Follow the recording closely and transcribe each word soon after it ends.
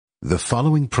The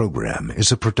following program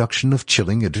is a production of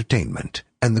Chilling Entertainment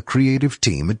and the creative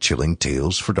team at Chilling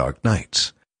Tales for Dark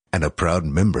Nights, and a proud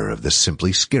member of the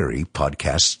Simply Scary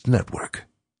Podcasts Network.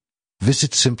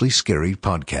 Visit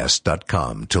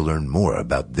simplyscarypodcast.com to learn more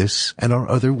about this and our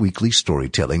other weekly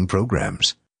storytelling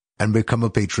programs, and become a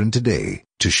patron today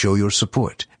to show your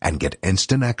support and get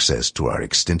instant access to our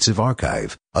extensive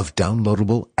archive of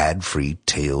downloadable ad-free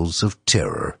tales of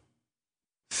terror.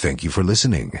 Thank you for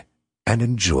listening, and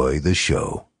enjoy the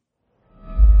show.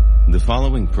 The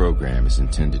following program is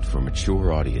intended for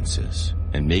mature audiences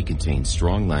and may contain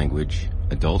strong language,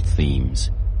 adult themes,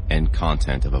 and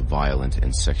content of a violent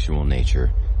and sexual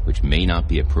nature which may not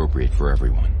be appropriate for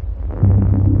everyone.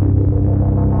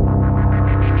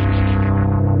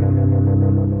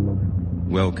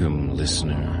 Welcome,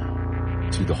 listener,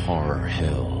 to the horror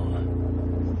hell.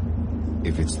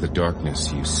 If it's the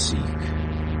darkness you seek,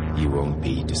 you won't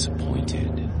be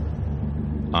disappointed.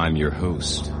 I'm your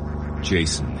host,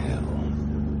 Jason Hill,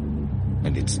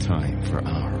 and it's time for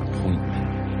our appointment.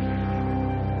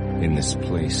 In this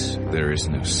place, there is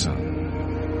no sun,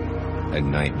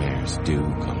 and nightmares do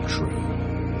come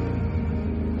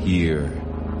true. Here,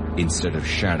 instead of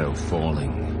shadow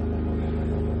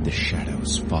falling, the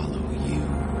shadows follow you.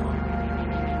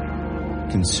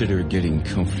 Consider getting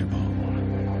comfortable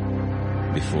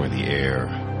before the air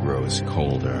grows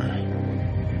colder.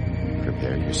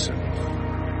 Prepare yourself.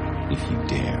 If you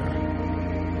dare,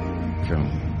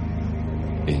 come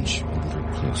inch a little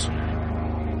closer.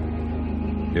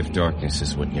 If darkness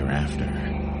is what you're after,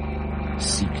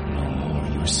 seek no more.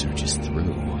 Your search is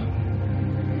through.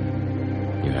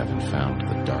 You haven't found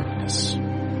the darkness,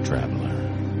 traveler.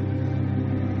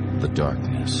 The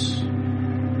darkness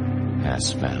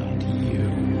has found you.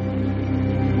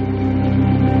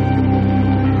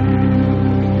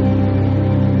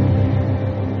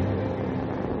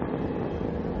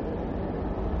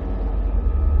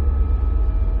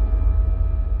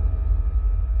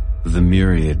 The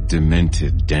myriad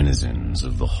demented denizens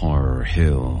of the horror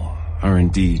hill are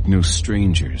indeed no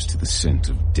strangers to the scent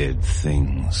of dead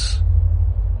things.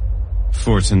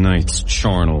 For tonight's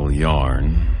charnel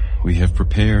yarn, we have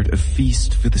prepared a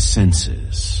feast for the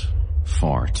senses,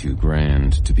 far too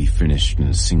grand to be finished in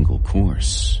a single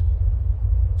course.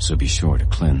 So be sure to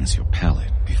cleanse your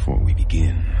palate before we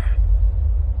begin.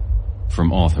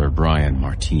 From author Brian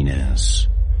Martinez,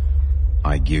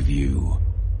 I give you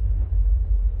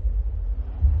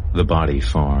The Body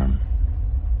Farm.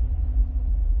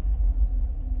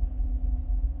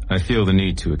 I feel the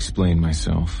need to explain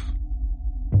myself.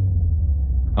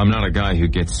 I'm not a guy who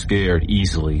gets scared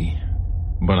easily,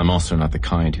 but I'm also not the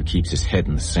kind who keeps his head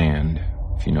in the sand,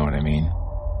 if you know what I mean.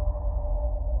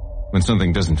 When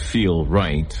something doesn't feel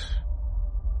right,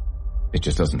 it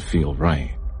just doesn't feel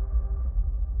right.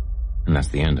 And that's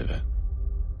the end of it.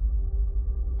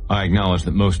 I acknowledge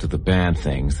that most of the bad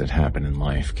things that happen in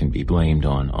life can be blamed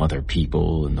on other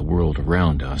people and the world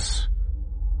around us.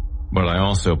 But I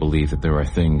also believe that there are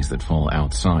things that fall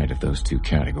outside of those two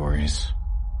categories.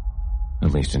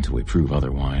 At least until we prove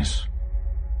otherwise.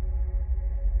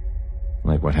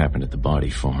 Like what happened at the Body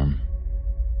Farm.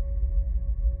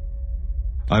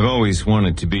 I've always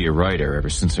wanted to be a writer ever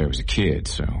since I was a kid,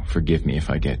 so forgive me if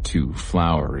I get too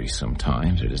flowery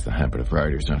sometimes. It is the habit of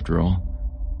writers, after all.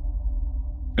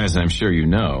 As I'm sure you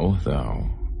know, though,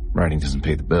 writing doesn't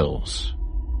pay the bills.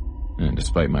 And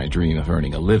despite my dream of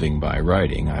earning a living by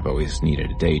writing, I've always needed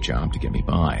a day job to get me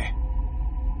by.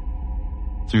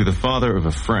 Through the father of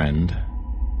a friend,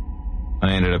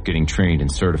 I ended up getting trained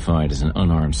and certified as an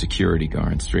unarmed security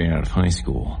guard straight out of high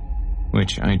school,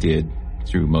 which I did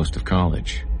through most of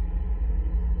college.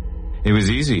 It was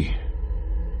easy,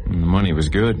 and the money was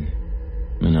good.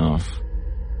 Enough.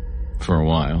 For a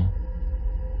while.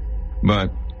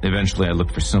 But eventually I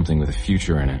looked for something with a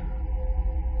future in it.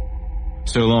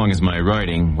 So long as my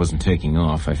writing wasn't taking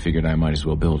off, I figured I might as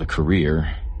well build a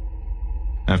career.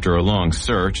 After a long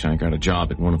search, I got a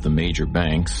job at one of the major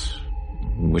banks.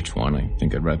 Which one, I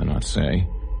think I'd rather not say.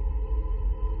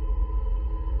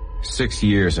 6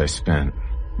 years I spent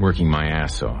working my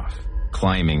ass off,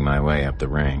 climbing my way up the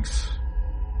ranks.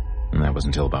 And that was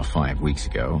until about 5 weeks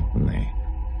ago, when they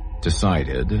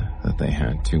decided that they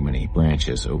had too many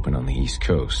branches open on the East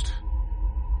Coast,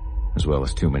 as well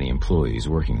as too many employees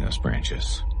working those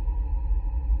branches.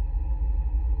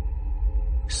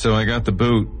 So I got the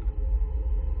boot.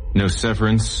 No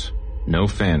severance, no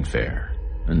fanfare,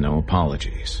 and no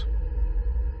apologies.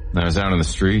 I was out on the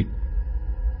street,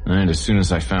 and as soon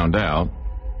as I found out,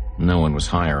 no one was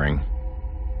hiring.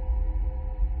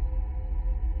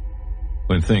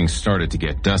 When things started to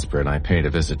get desperate, I paid a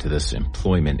visit to this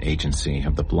employment agency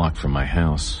up the block from my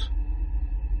house.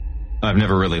 I've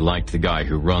never really liked the guy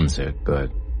who runs it, but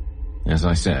as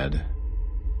I said,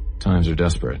 times are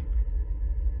desperate.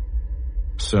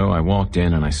 So I walked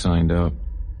in and I signed up.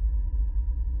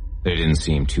 They didn't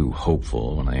seem too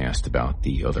hopeful when I asked about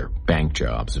the other bank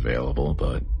jobs available,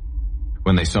 but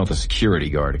when they saw the security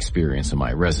guard experience on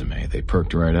my resume, they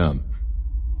perked right up.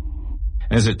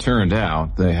 As it turned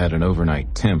out, they had an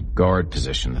overnight temp guard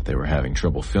position that they were having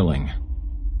trouble filling.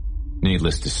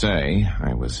 Needless to say,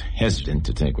 I was hesitant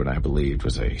to take what I believed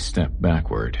was a step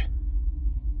backward.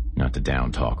 Not to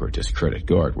downtalk or discredit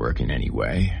guard work in any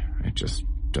way. It just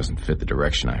doesn't fit the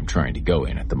direction I'm trying to go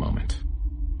in at the moment.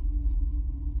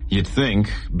 You'd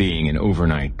think being an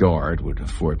overnight guard would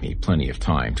afford me plenty of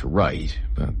time to write,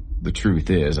 but the truth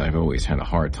is I've always had a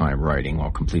hard time writing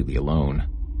while completely alone.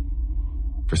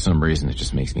 For some reason, it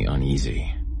just makes me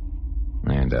uneasy.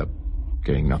 I end up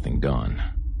getting nothing done.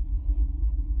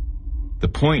 The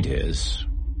point is,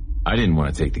 I didn't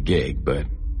want to take the gig, but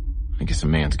I guess a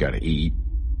man's got to eat.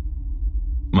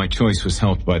 My choice was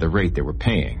helped by the rate they were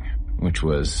paying, which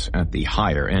was at the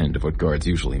higher end of what guards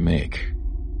usually make.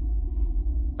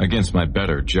 Against my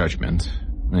better judgment,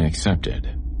 I accepted.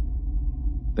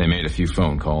 They made a few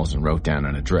phone calls and wrote down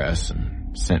an address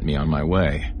and sent me on my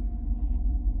way.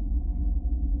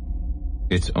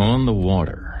 It's on the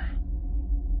water.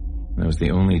 That was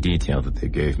the only detail that they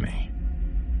gave me.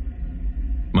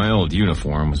 My old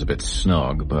uniform was a bit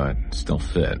snug, but still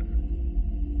fit.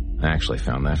 I actually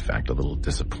found that fact a little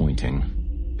disappointing,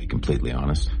 to be completely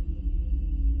honest.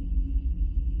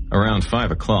 Around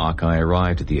 5 o'clock, I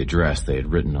arrived at the address they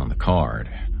had written on the card,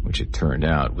 which it turned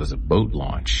out was a boat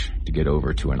launch to get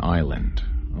over to an island,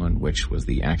 on which was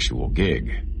the actual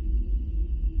gig.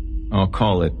 I'll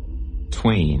call it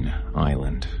Twain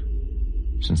Island,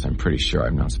 since I'm pretty sure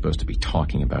I'm not supposed to be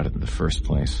talking about it in the first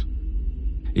place,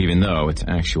 even though its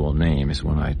actual name is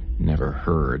one I'd never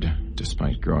heard,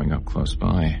 despite growing up close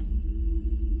by.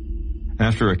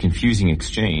 After a confusing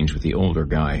exchange with the older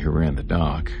guy who ran the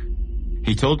dock,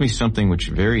 he told me something which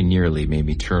very nearly made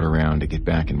me turn around to get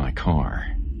back in my car.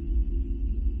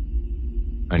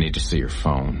 "I need to see your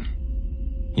phone,"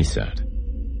 he said.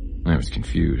 I was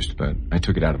confused, but I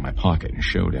took it out of my pocket and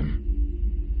showed him.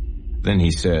 Then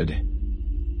he said,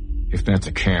 "If that's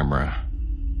a camera,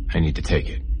 I need to take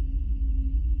it."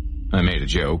 I made a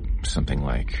joke, something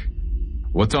like,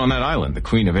 "What's on that island, the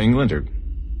Queen of England?" or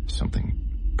something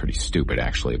pretty stupid,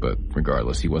 actually, but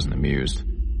regardless, he wasn't amused.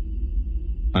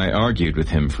 I argued with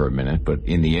him for a minute, but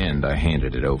in the end, I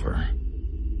handed it over.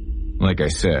 Like I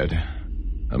said,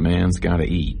 a man's gotta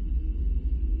eat.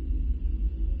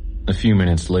 A few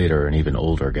minutes later, an even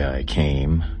older guy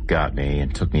came, got me,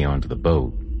 and took me onto the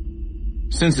boat.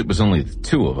 Since it was only the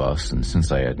two of us, and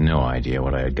since I had no idea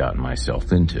what I had gotten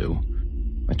myself into,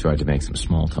 I tried to make some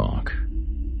small talk.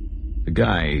 The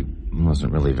guy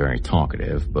wasn't really very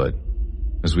talkative, but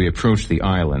as we approached the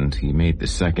island, he made the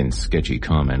second sketchy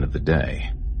comment of the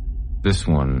day. This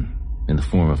one in the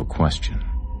form of a question.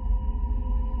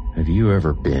 "Have you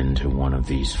ever been to one of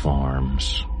these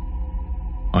farms?"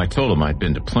 I told him I'd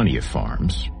been to plenty of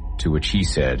farms, to which he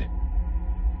said,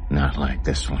 "Not like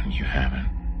this one, you haven't."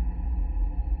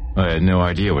 I had no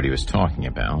idea what he was talking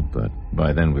about, but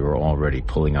by then we were already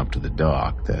pulling up to the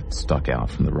dock that stuck out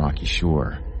from the rocky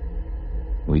shore.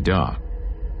 We docked.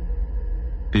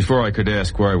 Before I could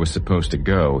ask where I was supposed to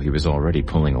go, he was already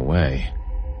pulling away.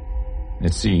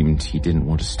 It seemed he didn't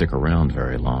want to stick around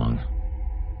very long.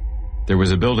 There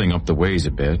was a building up the ways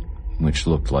a bit, which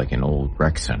looked like an old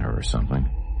rec center or something.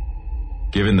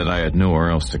 Given that I had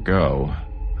nowhere else to go,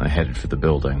 I headed for the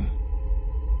building.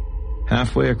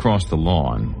 Halfway across the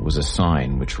lawn was a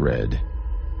sign which read,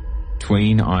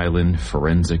 "Twain Island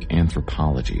Forensic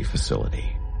Anthropology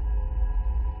Facility."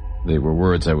 They were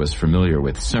words I was familiar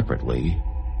with separately,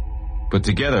 but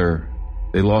together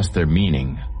they lost their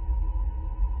meaning.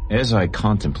 As I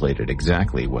contemplated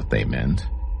exactly what they meant,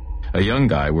 a young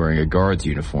guy wearing a guard's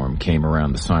uniform came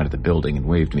around the side of the building and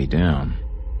waved me down.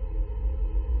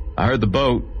 "I heard the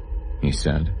boat," he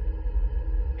said.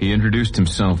 He introduced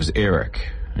himself as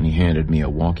Eric, and he handed me a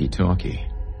walkie-talkie.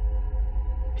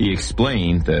 He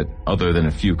explained that other than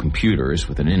a few computers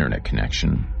with an internet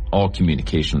connection, all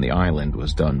communication on the island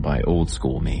was done by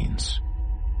old-school means.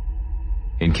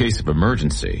 In case of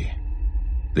emergency,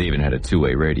 they even had a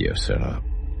two-way radio set up.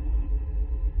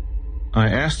 I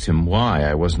asked him why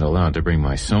I wasn't allowed to bring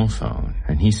my cell phone,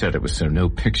 and he said it was so no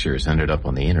pictures ended up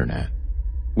on the internet,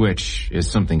 which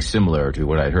is something similar to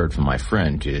what I'd heard from my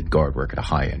friend who did guard work at a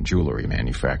high-end jewelry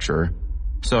manufacturer,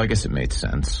 so I guess it made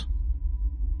sense.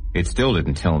 It still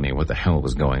didn't tell me what the hell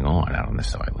was going on out on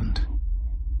this island.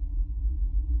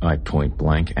 I point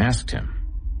blank asked him.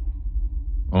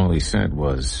 All he said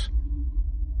was,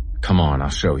 "Come on, I'll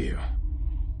show you."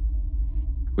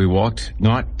 We walked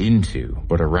not into,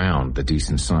 but around the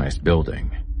decent-sized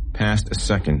building, past a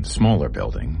second, smaller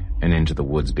building, and into the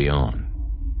woods beyond.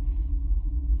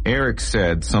 Eric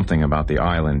said something about the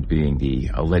island being the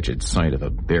alleged site of a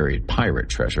buried pirate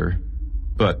treasure,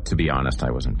 but to be honest,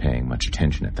 I wasn't paying much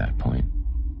attention at that point.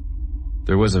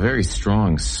 There was a very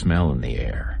strong smell in the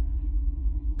air.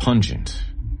 Pungent,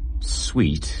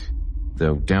 sweet,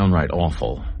 though downright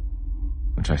awful,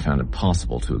 which I found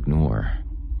impossible to ignore.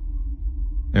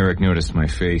 Eric noticed my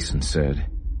face and said,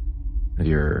 "Have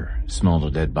you ever smelled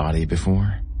a dead body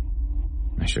before?"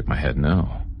 I shook my head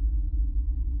no.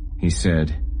 He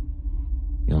said,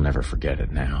 "You'll never forget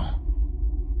it now."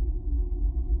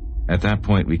 At that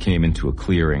point, we came into a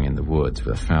clearing in the woods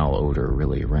where the foul odor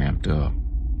really ramped up.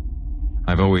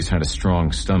 I've always had a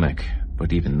strong stomach,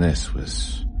 but even this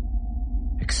was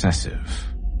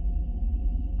excessive.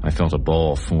 I felt a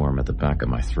ball form at the back of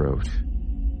my throat.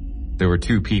 There were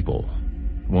two people,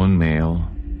 one male,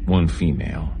 one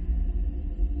female,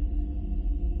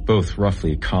 both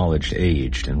roughly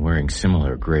college-aged and wearing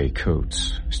similar gray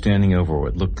coats, standing over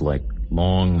what looked like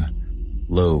long,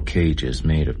 low cages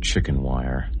made of chicken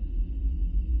wire.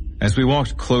 As we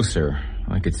walked closer,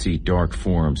 I could see dark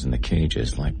forms in the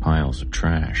cages like piles of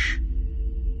trash.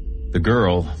 The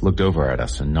girl looked over at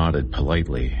us and nodded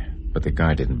politely, but the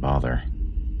guy didn't bother.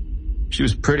 She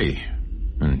was pretty,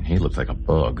 and he looked like a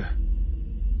bug.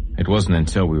 It wasn't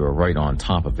until we were right on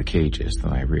top of the cages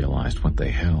that I realized what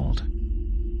they held.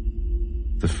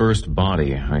 The first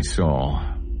body I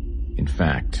saw, in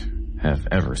fact, have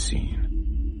ever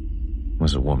seen,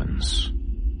 was a woman's.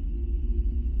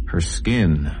 Her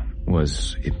skin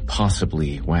was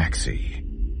impossibly waxy,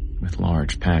 with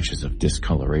large patches of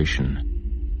discoloration,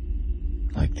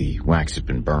 like the wax had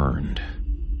been burned.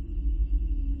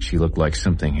 She looked like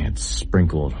something had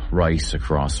sprinkled rice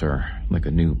across her, like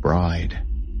a new bride.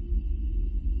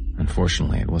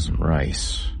 Unfortunately, it wasn't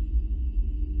rice.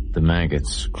 The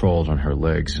maggots crawled on her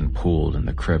legs and pooled in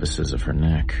the crevices of her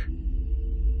neck.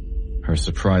 Her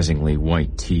surprisingly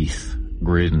white teeth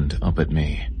grinned up at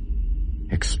me,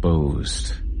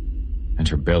 exposed, and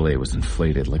her belly was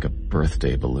inflated like a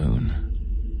birthday balloon.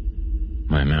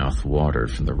 My mouth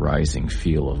watered from the rising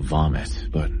feel of vomit,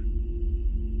 but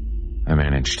I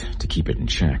managed to keep it in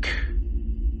check.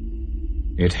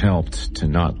 It helped to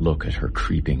not look at her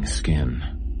creeping skin.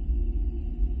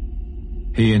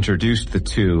 He introduced the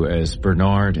two as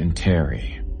Bernard and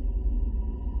Terry,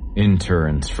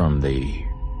 interns from the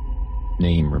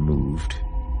name removed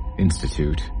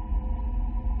institute,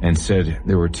 and said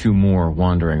there were two more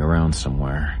wandering around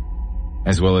somewhere,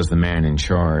 as well as the man in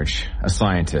charge, a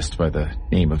scientist by the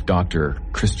name of Dr.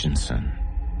 Christensen.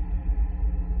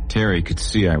 Terry could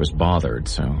see I was bothered,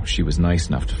 so she was nice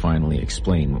enough to finally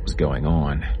explain what was going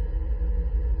on.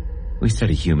 "We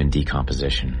study human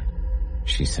decomposition,"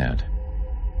 she said.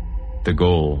 The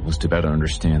goal was to better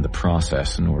understand the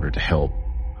process in order to help,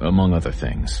 among other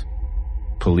things,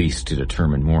 police to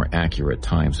determine more accurate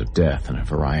times of death in a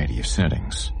variety of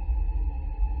settings.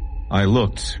 I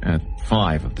looked at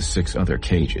 5 of the 6 other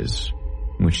cages,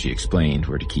 which she explained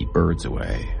were to keep birds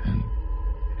away, and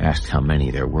asked how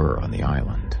many there were on the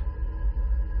island.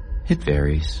 "It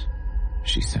varies,"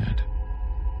 she said,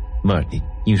 "but it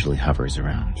usually hovers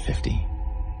around 50.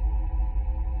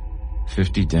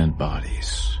 50 dead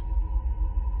bodies.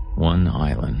 1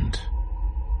 island.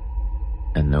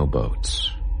 And no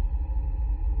boats.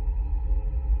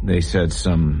 They said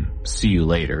some "see you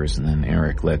laters," and then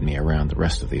Eric led me around the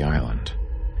rest of the island.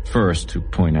 First, to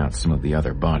point out some of the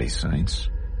other body sites.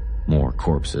 More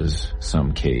corpses,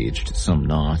 some caged, some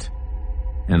not.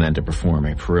 And then to perform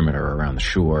a perimeter around the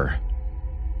shore.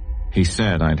 He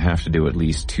said I'd have to do at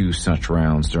least 2 such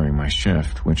rounds during my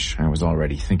shift, which I was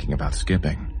already thinking about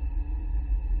skipping.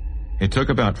 It took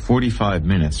about 45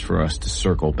 minutes for us to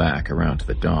circle back around to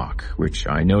the dock, which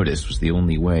I noticed was the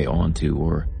only way onto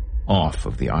or off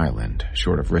of the island,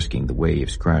 short of risking the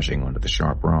waves crashing onto the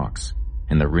sharp rocks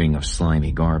and the ring of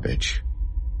slimy garbage.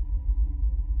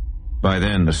 By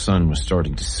then, the sun was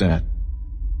starting to set.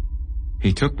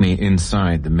 He took me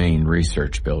inside the main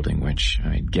research building, which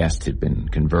I guessed had been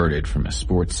converted from a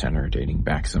sports center dating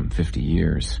back some 50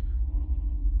 years.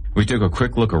 We took a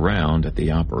quick look around at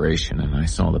the operation, and I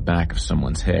saw the back of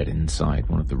someone's head inside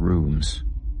one of the rooms.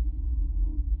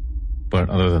 But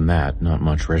other than that, not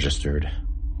much registered.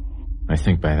 I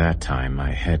think by that time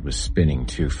my head was spinning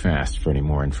too fast for any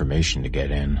more information to get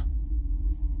in.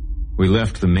 We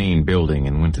left the main building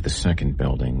and went to the second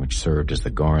building, which served as the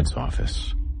guard's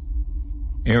office.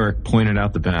 Eric pointed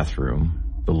out the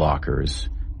bathroom, the lockers,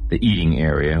 the eating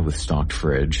area with stocked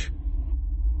fridge,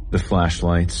 the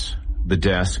flashlights, the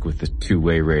desk with the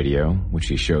two-way radio, which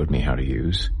he showed me how to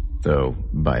use, though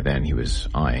by then he was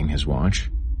eyeing his watch.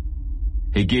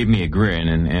 He gave me a grin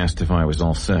and asked if I was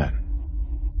all set.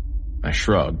 I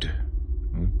shrugged.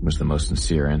 It was the most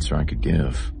sincere answer I could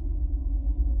give.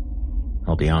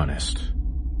 I'll be honest,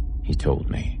 he told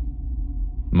me.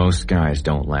 Most guys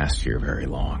don't last here very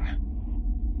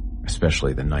long,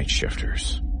 especially the night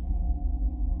shifters.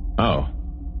 Oh,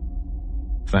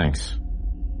 thanks.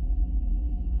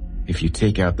 If you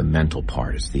take out the mental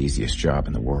part, it's the easiest job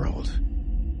in the world.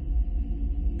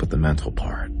 But the mental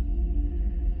part...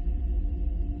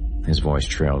 His voice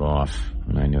trailed off,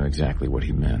 and I knew exactly what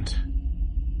he meant.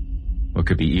 What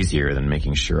could be easier than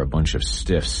making sure a bunch of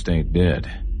stiffs stayed dead?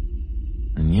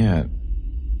 And yet,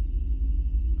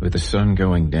 with the sun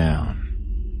going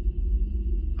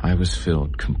down, I was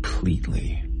filled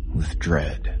completely with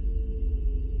dread.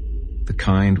 The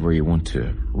kind where you want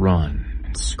to run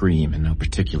and scream in no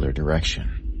particular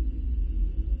direction.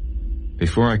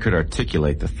 Before I could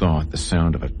articulate the thought, the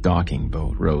sound of a docking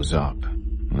boat rose up,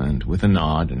 and with a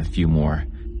nod and a few more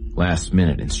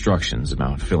last-minute instructions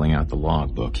about filling out the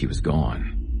logbook, he was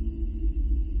gone.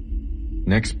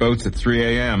 "Next boat's at 3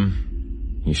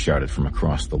 a.m., he shouted from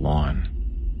across the lawn,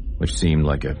 which seemed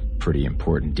like a pretty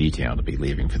important detail to be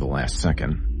leaving for the last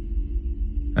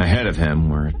second. Ahead of him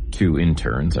were 2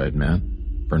 interns I'd met,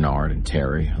 Bernard and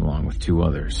Terry, along with 2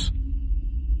 others.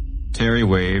 Terry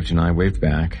waved and I waved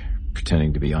back,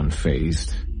 pretending to be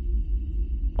unfazed.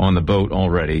 On the boat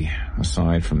already,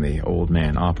 aside from the old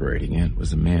man operating it,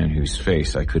 was a man whose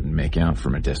face I couldn't make out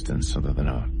from a distance other than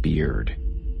a beard.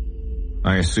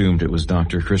 I assumed it was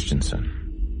Dr.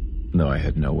 Christensen, though I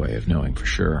had no way of knowing for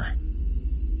sure.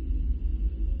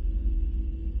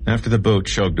 After the boat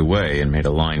chugged away and made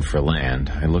a line for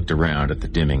land, I looked around at the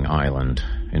dimming island,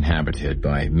 inhabited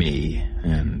by me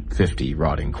and 50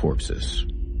 rotting corpses,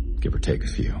 give or take a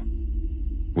few,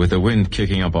 with the wind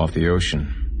kicking up off the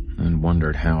ocean, and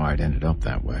wondered how I'd ended up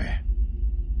that way.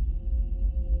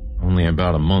 Only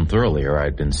about a month earlier,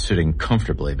 I'd been sitting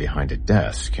comfortably behind a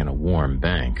desk in a warm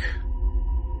bank.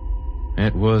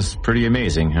 It was pretty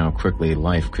amazing how quickly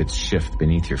life could shift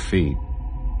beneath your feet.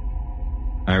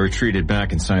 I retreated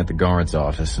back inside the guard's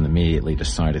office and immediately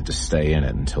decided to stay in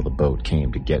it until the boat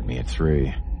came to get me at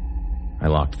 3. I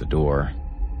locked the door.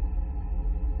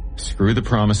 Screw the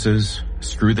promises,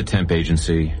 screw the temp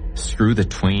agency, screw the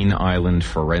Twain Island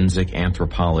Forensic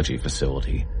Anthropology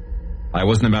Facility. I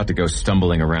wasn't about to go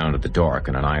stumbling around at the dark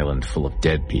on an island full of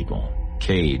dead people,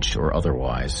 caged or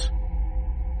otherwise.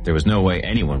 There was no way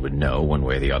anyone would know one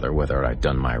way or the other whether I'd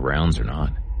done my rounds or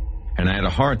not, and I had a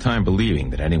hard time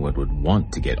believing that anyone would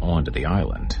want to get onto the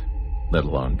island, let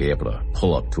alone be able to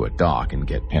pull up to a dock and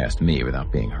get past me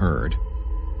without being heard.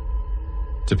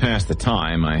 To pass the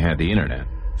time, I had the internet,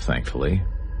 thankfully,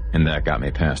 and that got me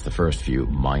past the first few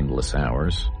mindless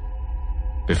hours.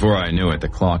 Before I knew it, the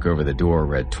clock over the door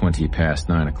read 20 past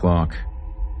 9 o'clock.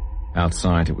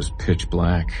 Outside it was pitch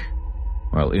black,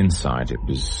 while inside it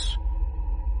was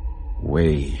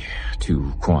way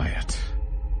too quiet.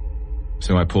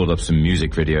 So I pulled up some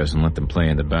music videos and let them play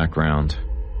in the background.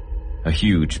 A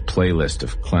huge playlist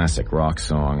of classic rock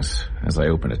songs as I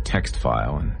opened a text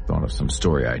file and thought of some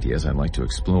story ideas I'd like to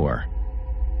explore.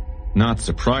 Not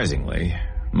surprisingly,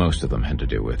 most of them had to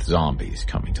do with zombies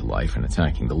coming to life and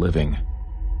attacking the living.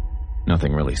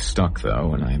 Nothing really stuck,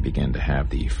 though, and I began to have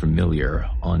the familiar,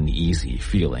 uneasy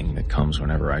feeling that comes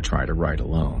whenever I try to write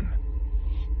alone.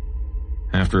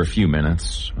 After a few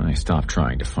minutes, I stopped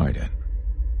trying to fight it.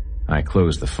 I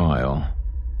closed the file,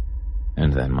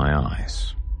 and then my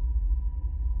eyes.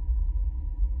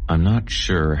 I'm not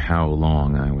sure how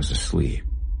long I was asleep.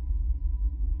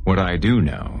 What I do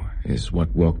know is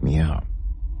what woke me up.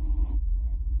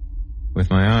 With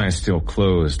my eyes still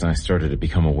closed, I started to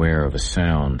become aware of a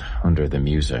sound under the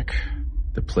music,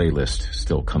 the playlist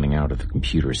still coming out of the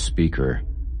computer's speaker,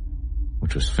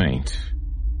 which was faint,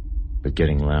 but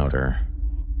getting louder.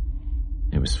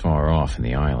 It was far off in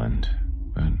the island,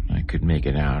 but I could make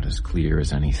it out as clear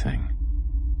as anything.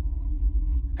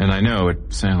 And I know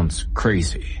it sounds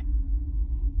crazy.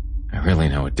 I really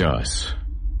know it does.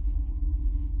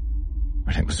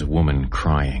 But it was a woman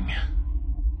crying.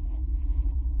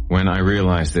 When I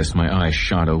realized this, my eyes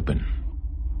shot open.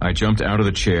 I jumped out of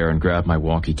the chair and grabbed my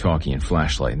walkie-talkie and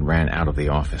flashlight and ran out of the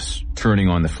office, turning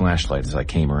on the flashlight as I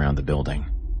came around the building.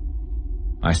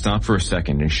 I stopped for a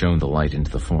second and shone the light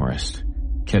into the forest,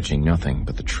 catching nothing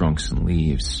but the trunks and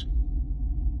leaves.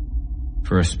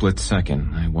 For a split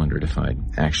second, I wondered if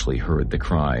I'd actually heard the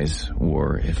cries,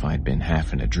 or if I'd been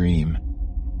half in a dream,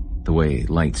 the way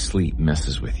light sleep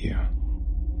messes with you.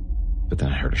 But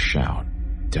then I heard a shout,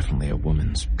 definitely a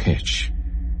woman's pitch,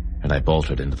 and I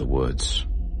bolted into the woods.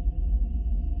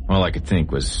 All I could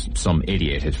think was some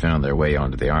idiot had found their way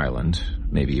onto the island,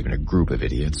 maybe even a group of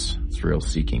idiots,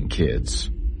 thrill-seeking kids,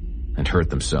 and hurt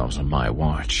themselves on my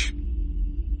watch.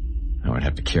 I would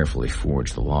have to carefully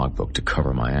forge the logbook to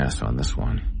cover my ass on this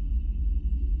one.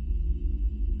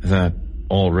 That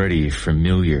already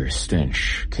familiar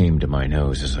stench came to my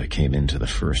nose as I came into the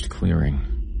first clearing.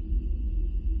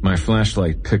 My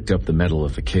flashlight picked up the metal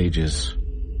of the cages.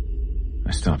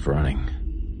 I stopped running.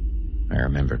 I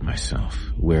remembered myself,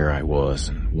 where I was,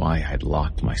 and why I'd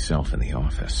locked myself in the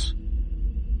office.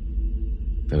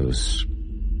 Those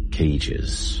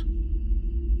cages,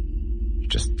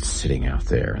 just sitting out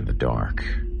there in the dark,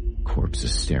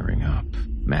 corpses staring up,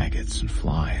 maggots and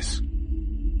flies.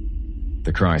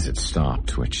 The cries had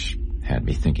stopped, which had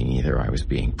me thinking either I was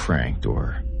being pranked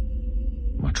or,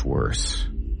 much worse,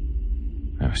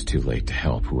 I was too late to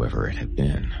help whoever it had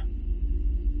been.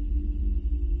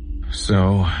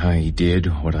 So I did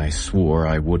what I swore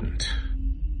I wouldn't,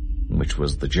 which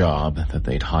was the job that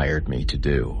they'd hired me to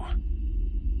do.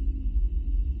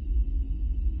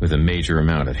 With a major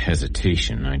amount of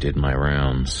hesitation, I did my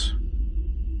rounds.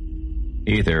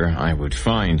 Either I would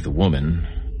find the woman,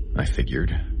 I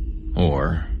figured,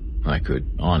 or I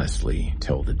could honestly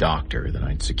tell the doctor that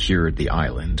I'd secured the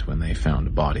island when they found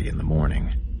a body in the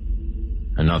morning.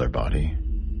 Another body,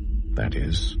 that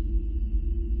is.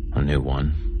 A new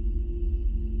one.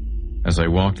 As I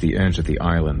walked the edge of the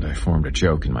island, I formed a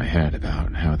joke in my head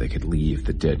about how they could leave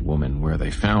the dead woman where they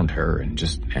found her and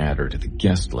just add her to the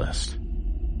guest list.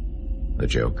 The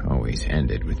joke always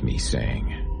ended with me saying,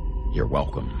 "You're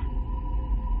welcome."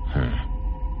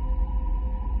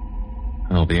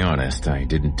 I'll be honest, I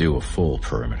didn't do a full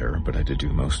perimeter, but I did do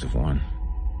most of one.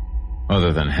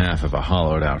 Other than half of a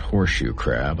hollowed-out horseshoe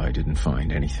crab, I didn't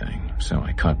find anything, so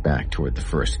I cut back toward the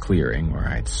first clearing where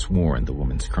I'd sworn the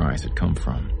woman's cries had come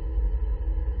from.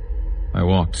 I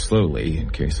walked slowly in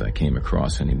case I came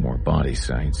across any more body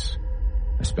sites,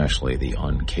 especially the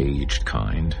uncaged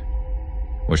kind,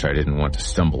 which I didn't want to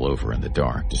stumble over in the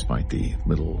dark despite the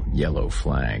little yellow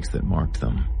flags that marked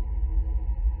them.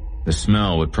 The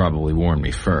smell would probably warn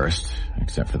me first,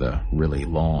 except for the really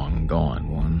long gone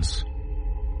ones.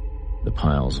 The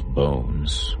piles of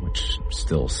bones, which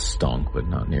still stunk but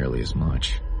not nearly as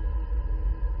much.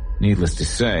 Needless to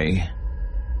say,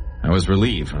 I was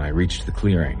relieved when I reached the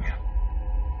clearing.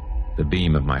 The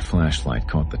beam of my flashlight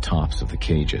caught the tops of the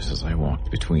cages as I walked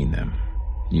between them,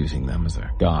 using them as a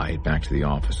guide back to the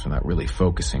office without really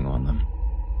focusing on them.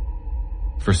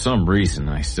 For some reason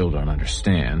I still don't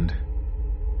understand,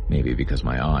 maybe because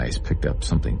my eyes picked up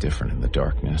something different in the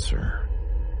darkness, or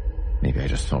maybe I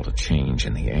just felt a change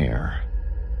in the air.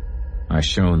 I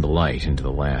shone the light into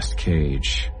the last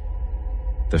cage,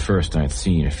 the first I'd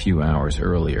seen a few hours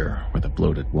earlier, where the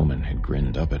bloated woman had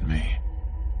grinned up at me.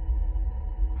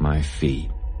 My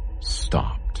feet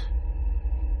stopped,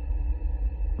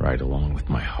 right along with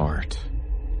my heart.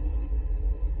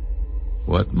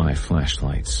 What my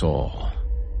flashlight saw,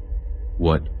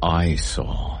 what I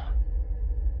saw,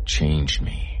 changed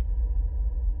me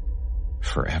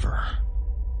forever.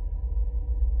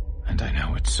 And I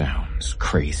know it sounds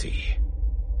crazy.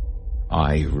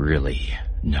 I really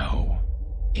know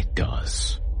it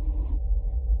does.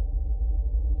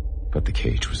 But the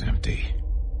cage was empty.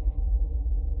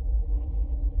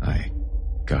 I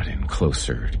got in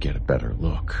closer to get a better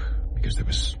look, because there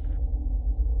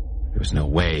was no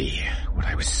way what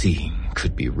I was seeing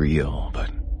could be real,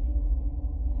 but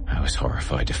I was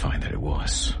horrified to find that it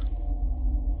was.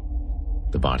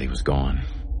 The body was gone.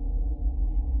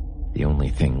 The only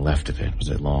thing left of it was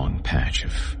a long patch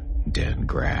of dead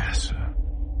grass,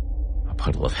 a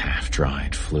puddle of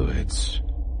half-dried fluids,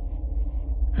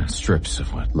 and strips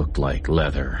of what looked like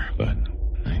leather, but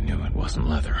I knew it wasn't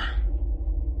leather.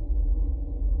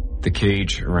 The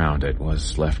cage around it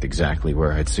was left exactly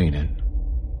where I'd seen it.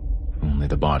 Only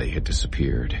the body had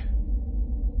disappeared.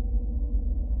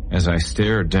 As I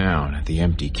stared down at the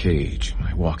empty cage,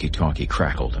 my walkie-talkie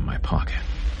crackled in my pocket.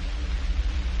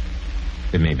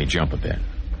 It made me jump a bit,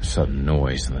 a sudden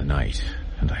noise in the night,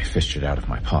 and I fished it out of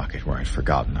my pocket where I'd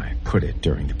forgotten I put it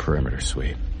during the perimeter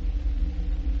sweep.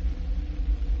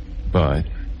 But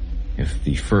if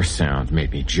the first sound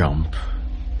made me jump,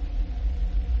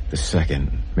 the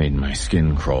second made my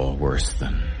skin crawl worse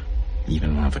than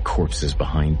even one of the corpses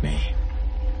behind me.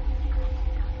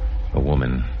 A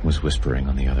woman was whispering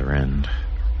on the other end.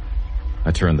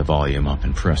 I turned the volume up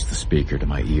and pressed the speaker to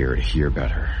my ear to hear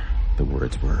better. The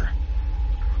words were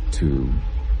too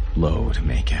low to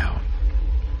make out.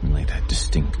 Only that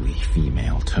distinctly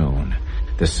female tone,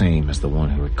 the same as the one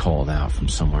who had called out from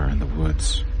somewhere in the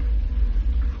woods.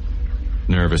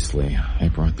 Nervously, I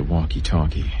brought the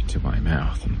walkie-talkie to my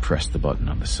mouth and pressed the button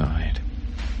on the side.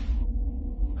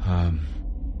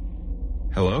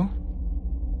 Hello?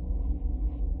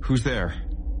 Who's there?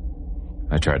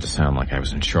 I tried to sound like I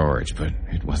was in charge, but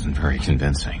it wasn't very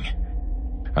convincing.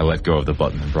 I let go of the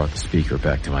button and brought the speaker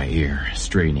back to my ear,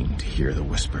 straining to hear the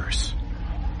whispers.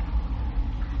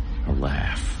 A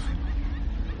laugh.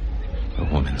 A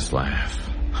woman's laugh,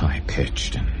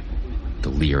 high-pitched and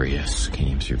delirious,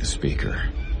 came through the speaker.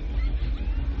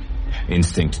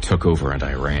 Instinct took over and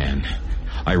I ran.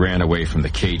 I ran away from the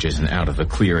cages and out of the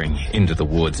clearing, into the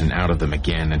woods and out of them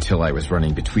again until I was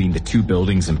running between the two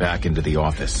buildings and back into the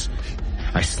office.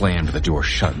 I slammed the door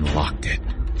shut and locked it.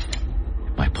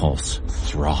 My pulse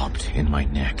throbbed in my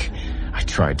neck. I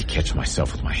tried to catch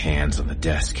myself with my hands on the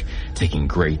desk, taking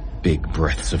great big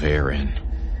breaths of air in.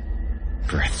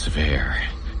 Breaths of air.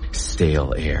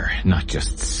 Stale air. Not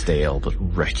just stale, but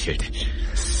wretched.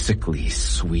 Sickly,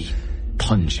 sweet,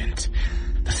 pungent.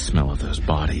 The smell of those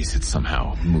bodies had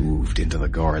somehow moved into the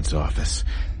guard's office,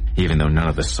 even though none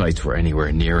of the sights were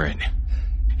anywhere near it.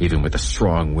 Even with a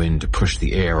strong wind to push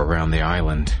the air around the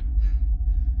island.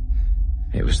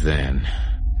 It was then,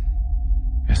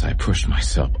 as I pushed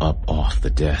myself up off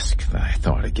the desk, that I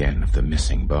thought again of the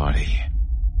missing body.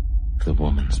 The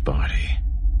woman's body.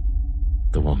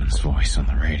 The woman's voice on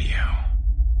the radio.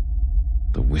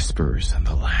 The whispers and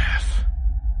the laugh.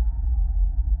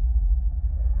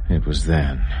 It was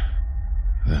then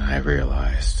that I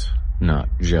realized not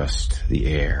just the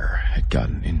air had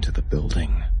gotten into the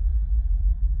building.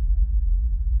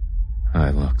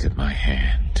 I looked at my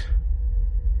hand.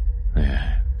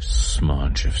 A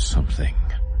smudge of something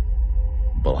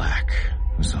black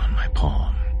was on my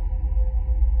palm.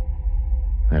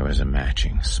 There was a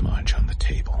matching smudge on the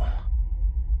table.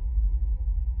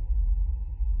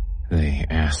 They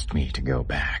asked me to go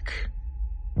back.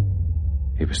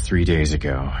 It was 3 days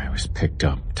ago. I was picked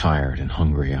up, tired and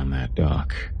hungry on that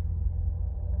dock.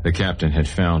 The captain had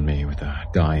found me with a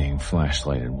dying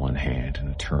flashlight in one hand and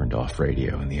a turned-off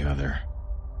radio in the other.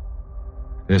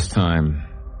 This time,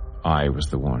 I was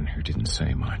the one who didn't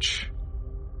say much.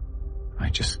 I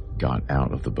just got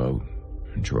out of the boat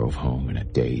and drove home in a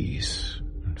daze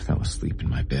and fell asleep in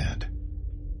my bed.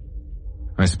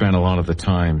 I spent a lot of the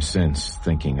time since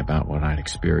thinking about what I'd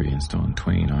experienced on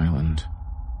Twain Island.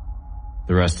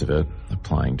 The rest of it,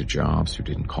 applying to jobs who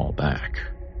didn't call back.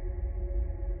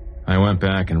 I went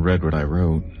back and read what I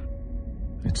wrote.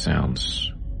 It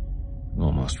sounds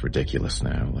almost ridiculous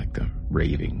now, like the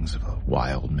ravings of a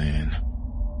wild man.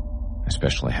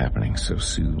 Especially happening so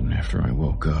soon after I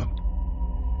woke up.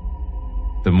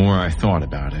 The more I thought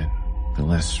about it, the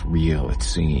less real it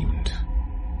seemed.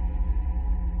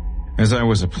 As I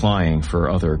was applying for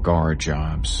other guard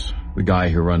jobs, the guy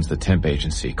who runs the temp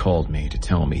agency called me to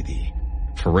tell me the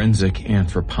Forensic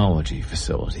Anthropology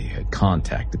facility had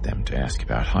contacted them to ask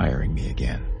about hiring me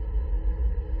again.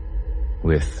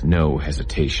 With no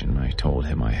hesitation, I told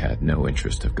him I had no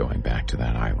interest of going back to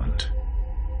that island.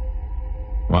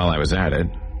 While I was at it,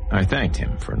 I thanked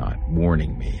him for not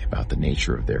warning me about the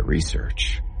nature of their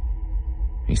research.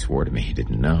 He swore to me he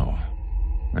didn't know.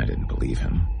 I didn't believe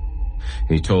him.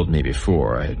 He told me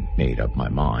before I had made up my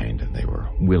mind and they were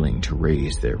willing to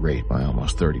raise their rate by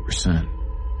almost 30%.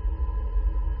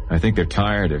 I think they're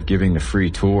tired of giving the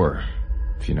free tour,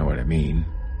 if you know what I mean,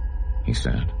 he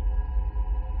said.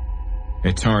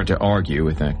 It's hard to argue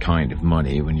with that kind of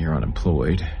money when you're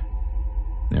unemployed.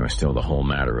 There was still the whole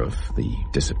matter of the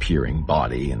disappearing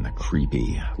body and the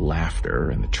creepy laughter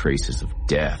and the traces of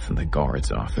death in the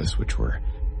guard's office, which were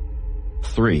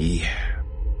 3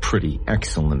 pretty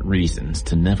excellent reasons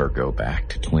to never go back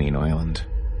to Twain Island.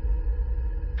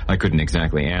 I couldn't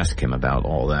exactly ask him about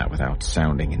all that without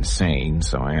sounding insane,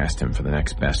 so I asked him for the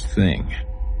next best thing.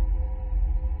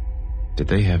 Did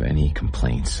they have any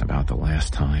complaints about the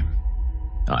last time?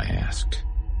 I asked.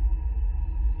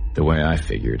 The way I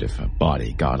figured, if a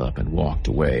body got up and walked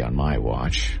away on my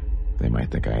watch, they might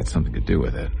think I had something to do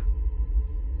with it.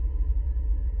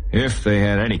 If they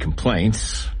had any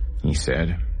complaints, he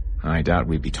said, I doubt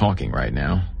we'd be talking right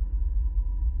now.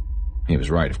 He was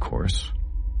right, of course.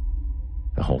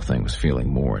 The whole thing was feeling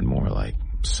more and more like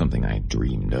something I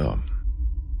dreamed of.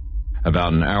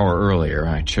 About an hour earlier,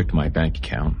 I checked my bank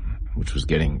account, which was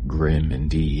getting grim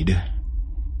indeed.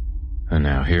 And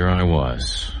now here I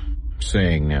was,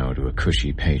 saying no to a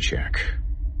cushy paycheck.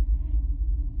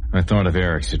 I thought of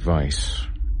Eric's advice,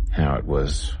 how it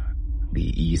was the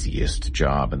easiest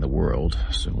job in the world,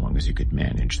 so long as you could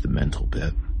manage the mental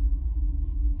bit.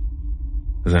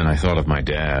 Then I thought of my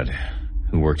dad,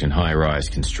 who worked in high-rise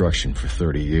construction for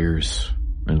 30 years,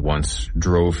 and once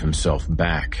drove himself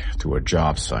back to a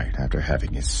job site after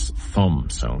having his thumb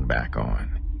sewn back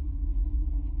on,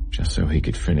 just so he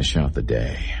could finish out the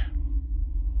day.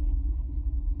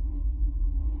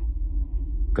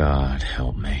 God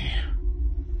help me.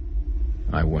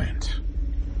 I went.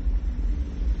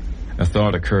 A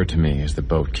thought occurred to me as the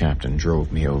boat captain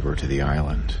drove me over to the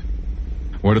island.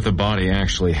 What if the body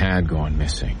actually had gone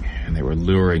missing, and they were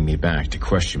luring me back to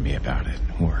question me about it,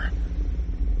 or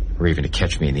even to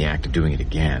catch me in the act of doing it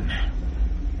again?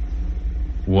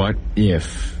 What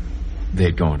if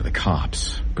they'd gone to the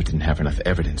cops, but didn't have enough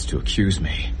evidence to accuse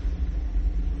me?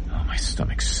 Oh, my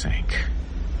stomach sank.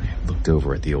 I looked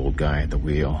over at the old guy at the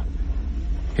wheel.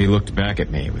 He looked back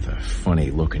at me with a funny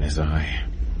look in his eye.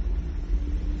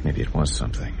 Maybe it was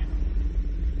something.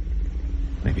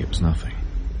 Maybe it was nothing.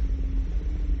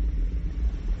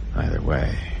 Either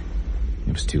way,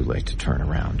 it was too late to turn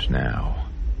around now.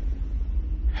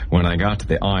 When I got to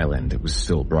the island, it was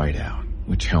still bright out,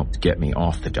 which helped get me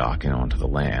off the dock and onto the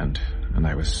land, and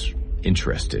I was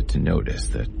interested to notice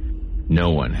that no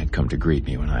one had come to greet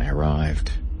me when I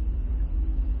arrived.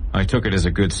 I took it as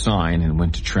a good sign and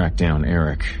went to track down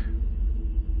Eric.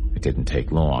 It didn't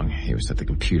take long. He was at the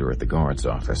computer at the guard's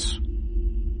office.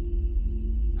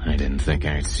 I didn't think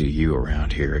I'd see you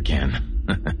around here again,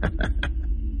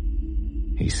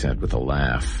 he said with a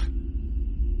laugh.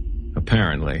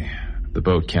 Apparently, the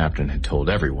boat captain had told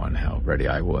everyone how ready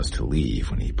I was to leave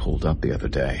when he pulled up the other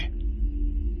day.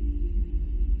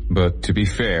 But to be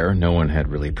fair, no one had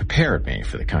really prepared me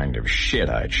for the kind of shit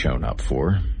I'd shown up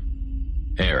for.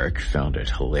 Eric found it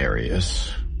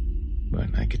hilarious,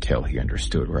 but I could tell he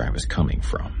understood where I was coming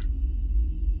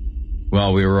from.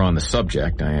 While we were on the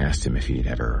subject, I asked him if he'd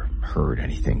ever heard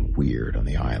anything weird on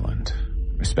the island,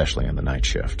 especially on the night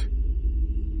shift.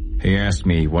 He asked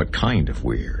me what kind of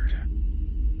weird.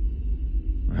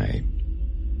 I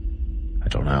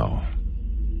don't know.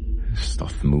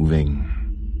 Stuff moving.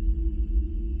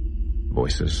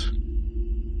 Voices.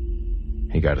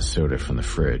 He got a soda from the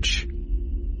fridge.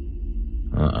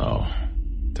 Uh-oh.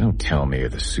 Don't tell me you're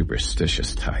the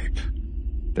superstitious type.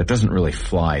 That doesn't really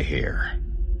fly here.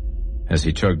 As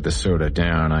he chugged the soda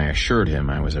down, I assured him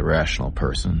I was a rational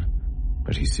person,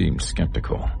 but he seemed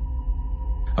skeptical.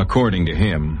 According to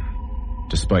him,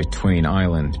 despite Twain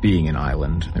Island being an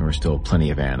island, there were still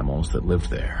plenty of animals that lived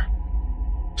there.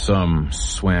 Some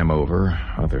swam over,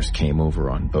 others came over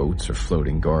on boats or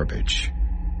floating garbage.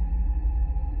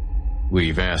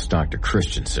 We've asked Dr.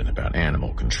 Christensen about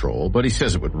animal control, but he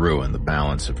says it would ruin the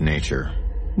balance of nature,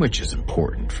 which is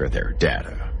important for their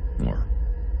data, or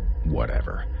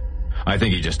whatever. I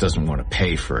think he just doesn't want to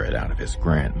pay for it out of his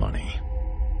grant money.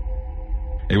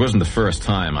 It wasn't the first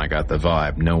time I got the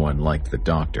vibe no one liked the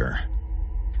doctor.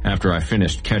 After I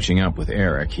finished catching up with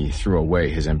Eric, he threw away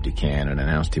his empty can and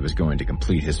announced he was going to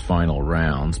complete his final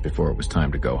rounds before it was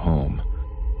time to go home.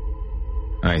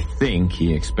 I think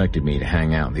he expected me to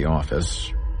hang out in the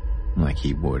office, like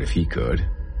he would if he could,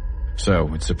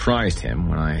 so it surprised him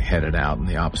when I headed out in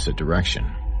the opposite direction.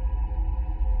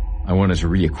 I wanted to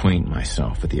reacquaint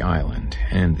myself with the island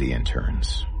and the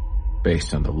interns.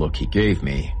 Based on the look he gave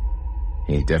me,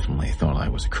 he definitely thought I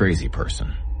was a crazy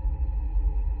person.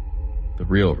 The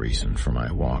real reason for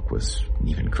my walk was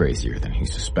even crazier than he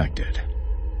suspected.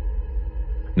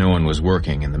 No one was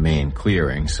working in the main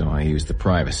clearing, so I used the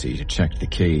privacy to check the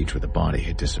cage where the body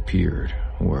had disappeared,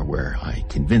 or where I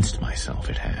convinced myself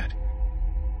it had.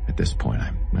 At this point,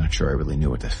 I'm not sure I really knew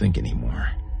what to think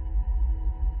anymore.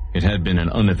 It had been an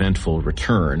uneventful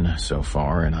return so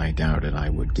far, and I doubted I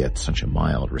would get such a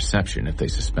mild reception if they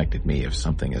suspected me of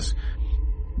something as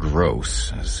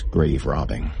gross as grave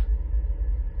robbing.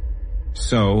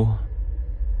 So,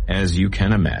 as you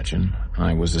can imagine,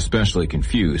 I was especially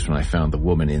confused when I found the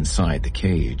woman inside the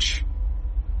cage.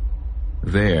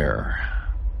 There,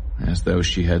 as though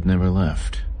she had never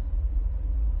left.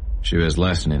 She was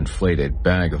less an inflated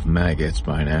bag of maggots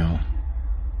by now.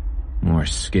 More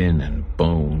skin and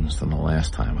bones than the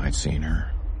last time I'd seen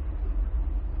her.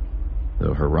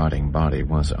 Though her rotting body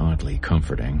was oddly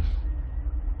comforting.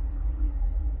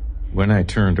 When I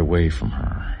turned away from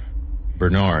her,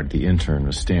 Bernard, the intern,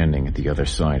 was standing at the other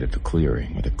side of the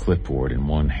clearing with a clipboard in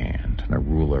one hand and a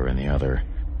ruler in the other,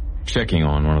 checking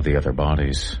on one of the other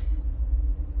bodies.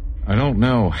 I don't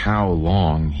know how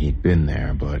long he'd been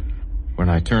there, but when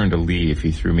I turned to leave,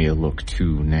 he threw me a look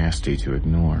too nasty to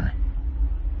ignore.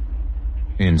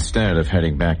 Instead of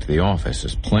heading back to the office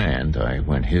as planned, I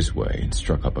went his way and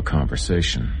struck up a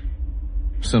conversation.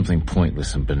 Something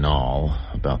pointless and banal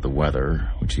about the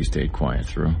weather, which he stayed quiet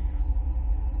through.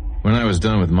 When I was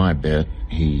done with my bit,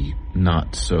 he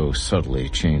not so subtly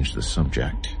changed the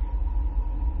subject.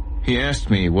 He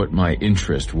asked me what my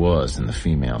interest was in the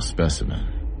female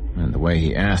specimen, and the way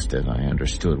he asked it, I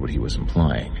understood what he was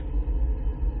implying.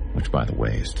 Which, by the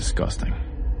way, is disgusting.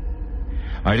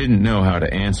 I didn't know how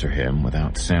to answer him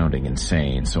without sounding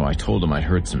insane, so I told him I'd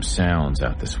heard some sounds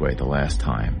out this way the last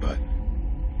time, but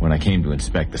when I came to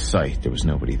inspect the site, there was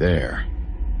nobody there.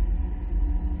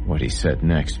 What he said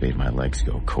next made my legs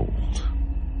go cold.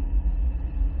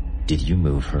 "Did you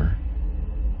move her?"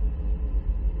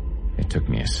 It took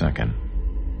me a second.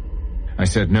 I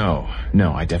said no,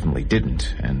 I definitely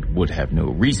didn't, and would have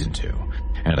no reason to,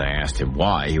 and I asked him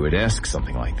why he would ask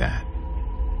something like that.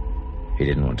 He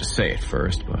didn't want to say it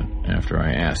first, but after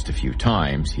I asked a few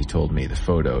times, he told me the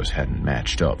photos hadn't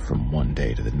matched up from one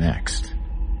day to the next.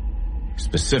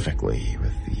 Specifically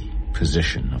with the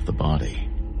position of the body.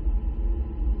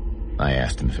 I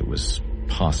asked him if it was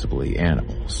possibly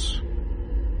animals.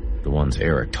 The ones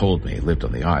Eric told me lived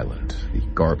on the island, the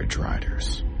garbage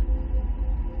riders.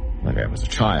 Like I was a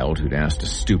child who'd asked a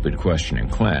stupid question in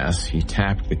class, he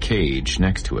tapped the cage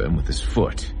next to him with his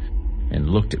foot and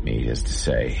looked at me as to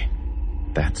say,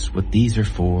 "That's what these are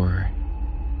for."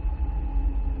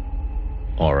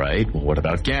 "All right, well, what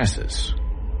about gases?"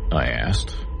 I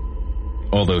asked.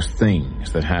 "All those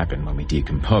things that happen when we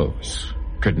decompose.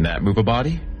 Couldn't that move a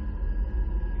body?"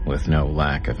 With no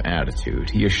lack of attitude,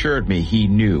 he assured me he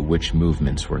knew which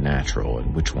movements were natural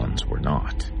and which ones were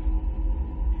not.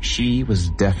 She was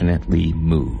definitely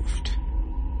moved.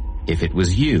 If it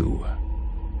was you,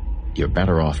 you're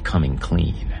better off coming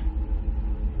clean.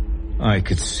 I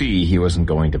could see he wasn't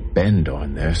going to bend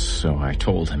on this, so I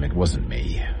told him it wasn't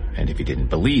me, and if he didn't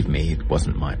believe me, it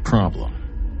wasn't my problem.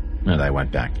 And I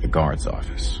went back to the guard's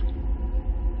office.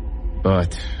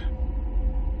 But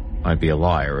I'd be a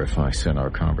liar if I said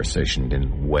our conversation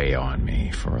didn't weigh on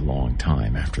me for a long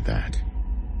time after that.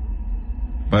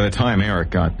 By the time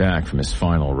Eric got back from his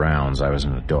final rounds, I was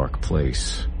in a dark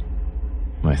place.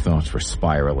 My thoughts were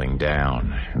spiraling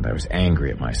down, and I was angry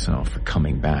at myself for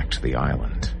coming back to the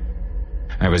island.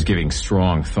 I was giving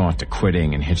strong thought to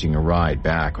quitting and hitching a ride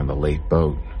back on the late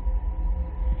boat.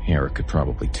 Eric could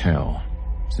probably tell,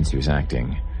 since he was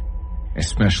acting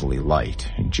especially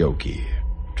light and jokey,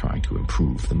 trying to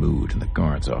improve the mood in the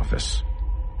guard's office.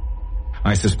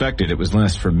 I suspected it was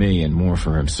less for me and more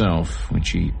for himself, which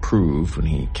he proved when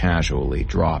he casually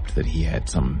dropped that he had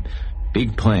some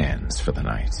big plans for the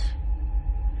night,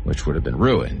 which would have been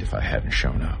ruined if I hadn't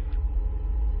shown up.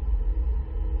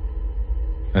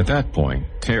 At that point,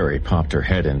 Terry popped her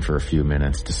head in for a few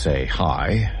minutes to say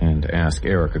hi and ask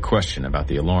Eric a question about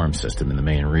the alarm system in the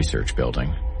main research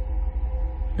building.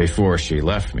 Before she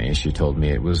left me, she told me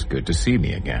it was good to see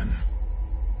me again.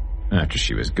 After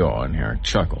she was gone, Eric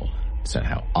chuckled, said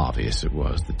how obvious it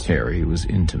was that Terry was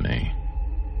into me.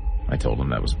 I told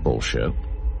him that was bullshit.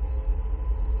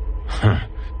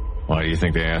 "Why do you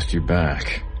think they asked you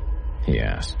back?" he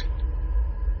asked.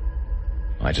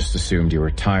 "I just assumed you were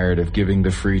tired of giving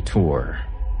the free tour,"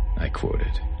 I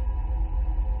quoted.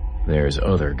 "There's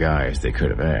other guys they could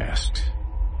have asked,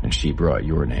 and she brought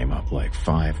your name up like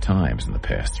 5 times in the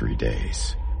past 3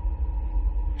 days.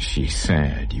 She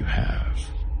said you have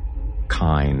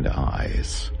kind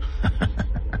eyes."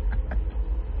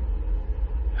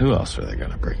 Who else are they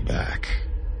gonna bring back?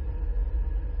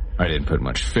 I didn't put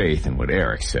much faith in what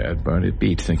Eric said, but it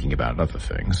beat thinking about other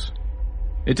things.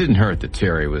 It didn't hurt that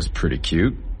Terry was pretty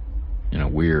cute, in a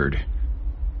weird,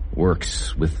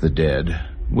 works with the dead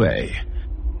way.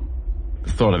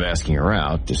 The thought of asking her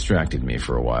out distracted me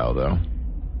for a while, though.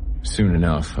 Soon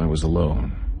enough, I was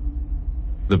alone.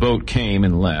 The boat came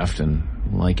and left, and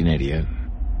like an idiot,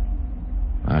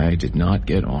 I did not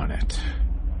get on it.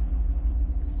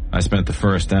 I spent the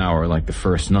first hour like the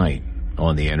first night,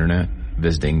 on the internet,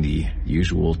 visiting the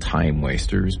usual time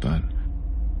wasters, but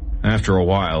after a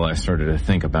while I started to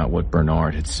think about what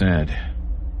Bernard had said.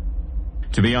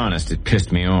 To be honest, it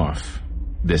pissed me off.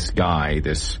 This guy,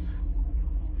 this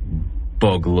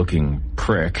bug-looking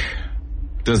prick,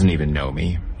 doesn't even know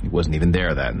me. He wasn't even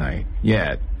there that night,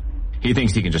 yet he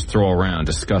thinks he can just throw around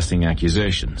disgusting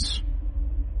accusations.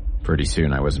 Pretty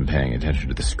soon I wasn't paying attention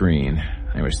to the screen.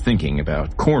 I was thinking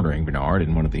about cornering Bernard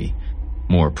in one of the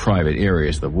more private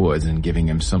areas of the woods and giving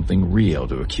him something real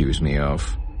to accuse me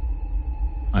of.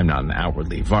 I'm not an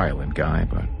outwardly violent guy,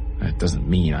 but that doesn't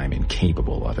mean I'm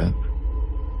incapable of it.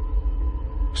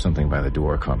 Something by the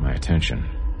door caught my attention.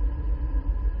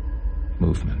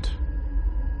 Movement.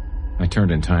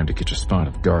 turned in time to catch a spot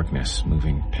of darkness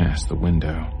moving past the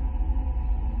window.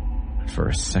 For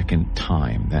a second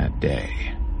time that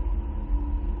day,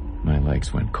 my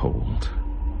legs went cold.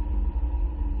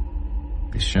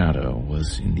 The shadow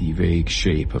was in the vague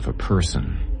shape of a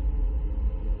person.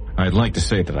 I'd like to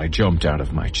say that I jumped out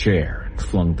of my chair and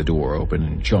flung the door open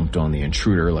and jumped on the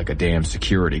intruder like a damn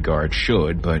security guard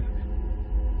should, but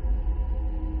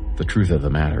the truth of the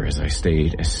matter is I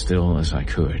stayed as still as I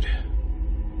could.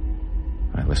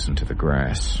 I listened to the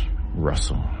grass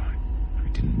rustle. I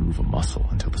didn't move a muscle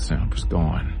until the sound was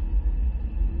gone.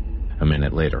 A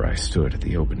minute later, I stood at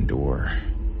the open door,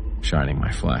 shining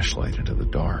my flashlight into the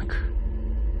dark.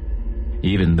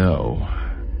 Even though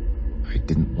I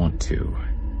didn't want to,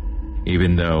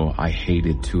 even though I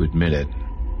hated to admit it,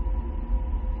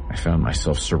 I found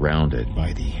myself surrounded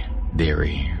by the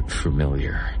very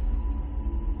familiar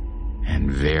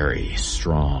and very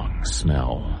strong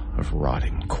smell of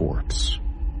rotting corpse.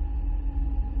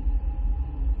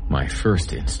 My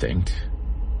first instinct,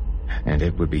 and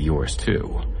it would be yours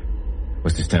too,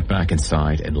 was to step back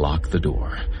inside and lock the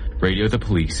door, radio the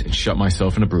police, and shut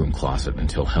myself in a broom closet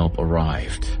until help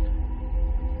arrived.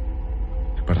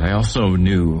 But I also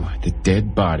knew that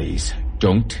dead bodies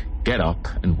don't get up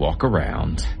and walk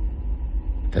around,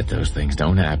 that those things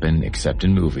don't happen except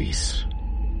in movies.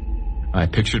 I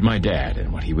pictured my dad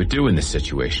and what he would do in this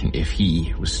situation if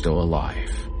he was still alive.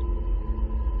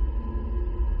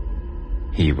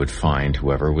 He would find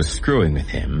whoever was screwing with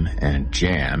him and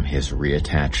jam his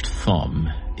reattached thumb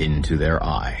into their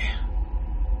eye.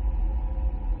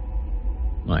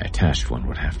 My attached one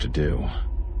would have to do.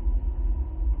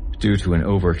 Due to an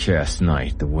overcast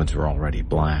night, the woods were already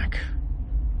black.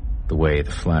 The way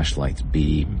the flashlight's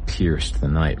beam pierced the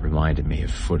night reminded me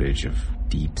of footage of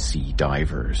deep-sea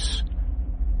divers.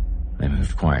 I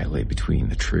moved quietly between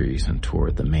the trees and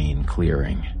toward the main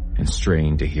clearing, and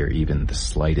strained to hear even the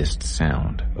slightest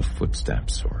sound of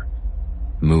footsteps or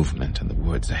movement in the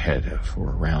woods ahead of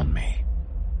or around me.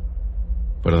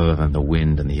 But other than the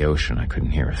wind and the ocean, I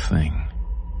couldn't hear a thing.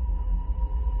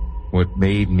 What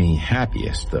made me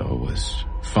happiest, though, was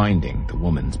finding the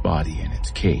woman's body in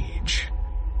its cage,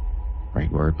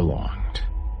 right where it belonged.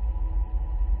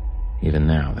 Even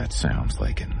now, that sounds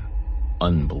like an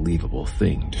unbelievable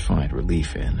thing to find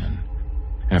relief in, and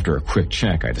after a quick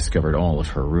check, I discovered all of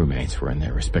her roommates were in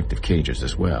their respective cages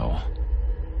as well.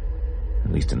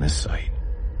 At least in this site.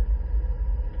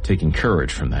 Taking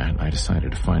courage from that, I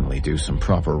decided to finally do some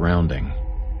proper rounding.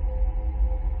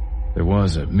 There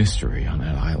was a mystery on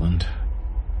that island.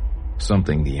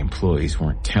 Something the employees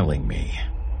weren't telling me.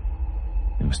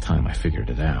 It was time I figured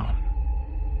it out.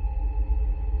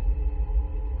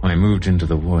 I moved into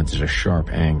the woods at a sharp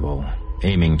angle,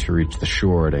 aiming to reach the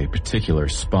shore at a particular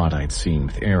spot I'd seen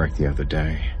with Eric the other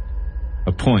day.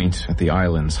 A point at the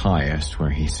island's highest where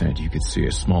he said you could see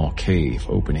a small cave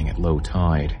opening at low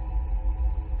tide.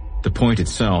 The point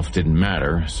itself didn't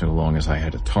matter so long as I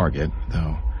had a target,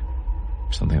 though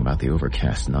something about the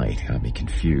overcast night got me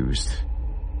confused.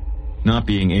 Not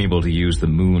being able to use the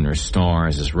moon or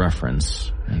stars as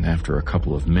reference, and after a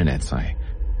couple of minutes I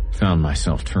found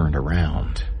myself turned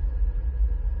around.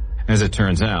 As it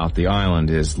turns out, the island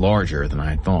is larger than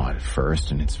I thought at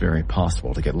first, and it's very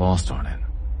possible to get lost on it.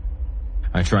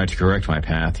 I tried to correct my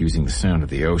path using the sound of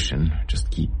the ocean,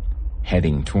 just keep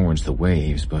heading towards the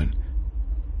waves, but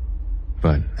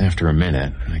after a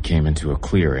minute, I came into a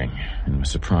clearing and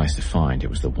was surprised to find it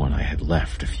was the one I had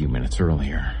left a few minutes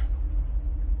earlier.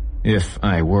 If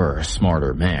I were a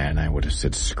smarter man, I would have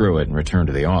said screw it and returned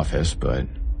to the office, but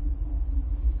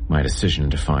my decision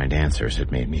to find answers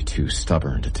had made me too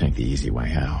stubborn to take the easy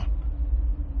way out.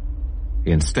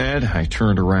 Instead, I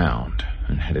turned around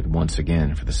and headed once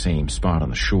again for the same spot on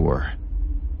the shore.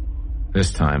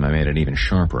 This time, I made an even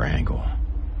sharper angle.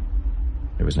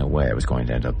 There was no way I was going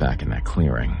to end up back in that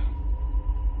clearing.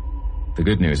 The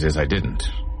good news is I didn't.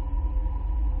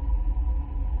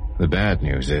 The bad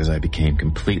news is I became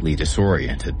completely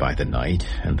disoriented by the night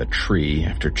and the tree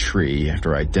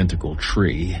after identical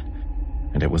tree,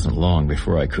 and it wasn't long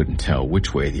before I couldn't tell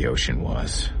which way the ocean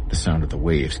was, the sound of the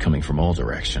waves coming from all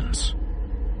directions.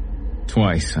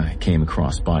 Twice I came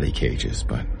across body cages,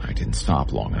 but I didn't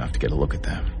stop long enough to get a look at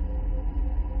them.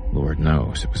 Lord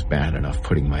knows it was bad enough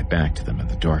putting my back to them in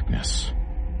the darkness.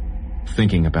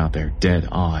 Thinking about their dead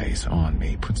eyes on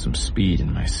me put some speed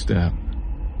in my step.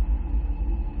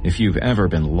 If you've ever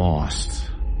been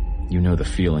lost, you know the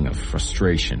feeling of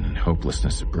frustration and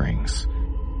hopelessness it brings.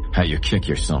 How you kick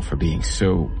yourself for being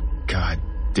so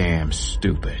goddamn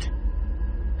stupid.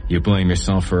 You blame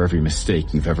yourself for every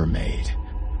mistake you've ever made.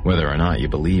 Whether or not you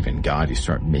believe in God, you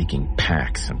start making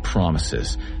pacts and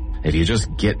promises, If you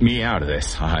just get me out of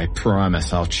this, I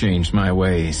promise I'll change my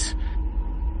ways.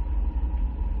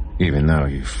 Even though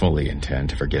you fully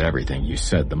intend to forget everything you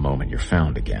said the moment you're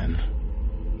found again,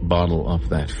 bottle up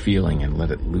that feeling and let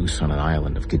it loose on an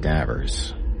island of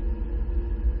cadavers.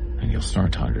 And you'll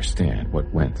start to understand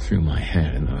what went through my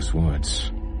head in those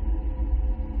woods.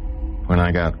 When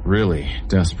I got really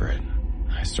desperate,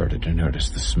 I started to notice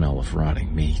the smell of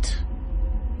rotting meat.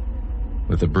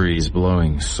 With the breeze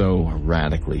blowing so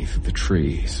erratically through the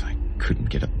trees, I couldn't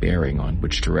get a bearing on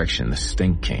which direction the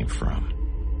stink came from.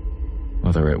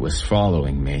 Whether it was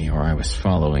following me or I was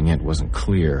following it wasn't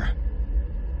clear.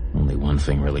 Only one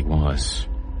thing really was.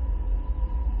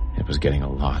 It was getting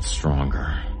a lot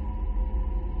stronger.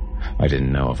 I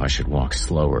didn't know if I should walk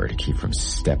slower to keep from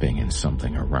stepping in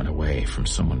something or run away from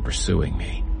someone pursuing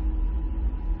me.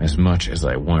 As much as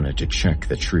I wanted to check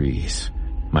the trees,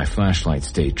 my flashlight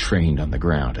stayed trained on the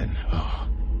ground and,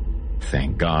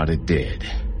 thank God it did.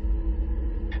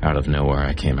 Out of nowhere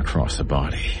I came across a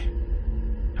body.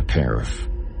 A pair of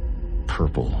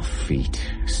purple feet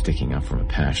sticking up from a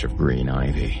patch of green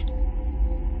ivy.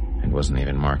 It wasn't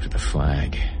even marked with a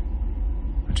flag,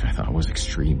 which I thought was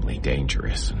extremely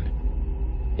dangerous, and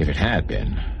if it had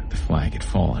been, the flag had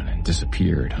fallen and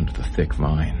disappeared under the thick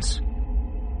vines.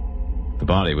 The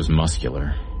body was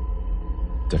muscular,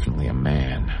 definitely a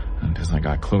man, and as I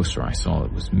got closer I saw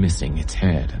it was missing its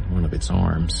head and one of its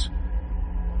arms.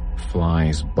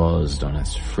 Flies buzzed on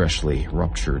its freshly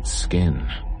ruptured skin.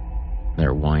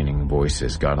 Their whining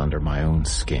voices got under my own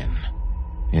skin,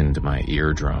 into my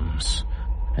eardrums,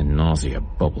 and nausea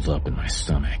bubbled up in my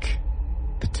stomach,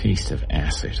 the taste of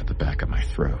acid at the back of my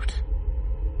throat.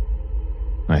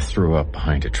 I threw up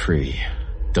behind a tree,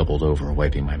 doubled over,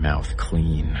 wiping my mouth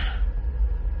clean.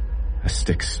 A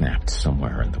stick snapped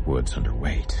somewhere in the woods under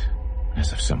weight,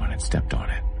 as if someone had stepped on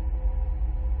it.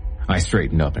 I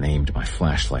straightened up and aimed my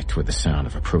flashlight toward the sound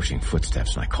of approaching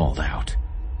footsteps, and I called out,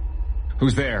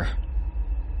 "Who's there?"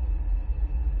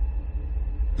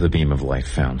 The beam of light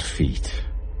found feet.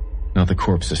 Not the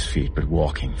corpse's feet, but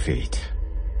walking feet.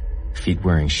 Feet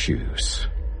wearing shoes.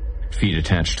 Feet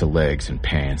attached to legs and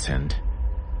pants and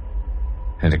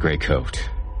a gray coat.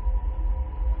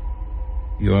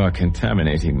 "You are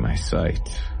contaminating my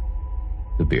sight,"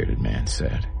 the bearded man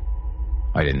said.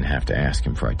 I didn't have to ask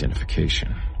him for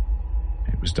identification.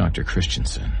 It was Dr.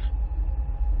 Christensen.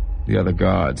 "The other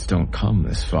guards don't come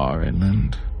this far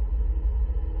inland."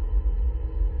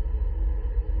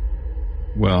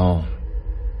 "Well,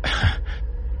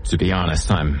 to be honest,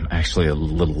 I'm actually a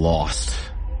little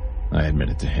lost," I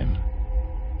admitted to him.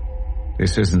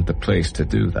 "This isn't the place to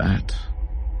do that,"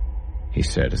 he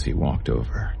said as he walked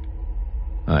over.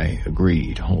 I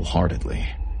agreed wholeheartedly.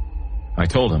 I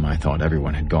told him I thought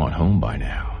everyone had gone home by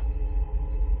now.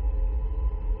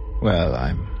 "Well,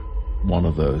 I'm one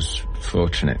of those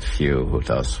fortunate few who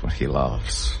does what he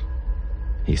loves,"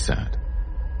 he said.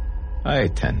 "I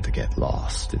tend to get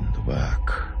lost in the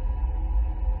work."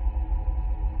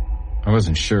 I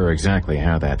wasn't sure exactly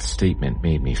how that statement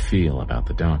made me feel about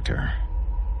the doctor.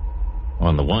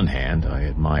 On the one hand, I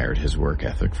admired his work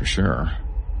ethic for sure.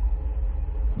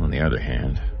 On the other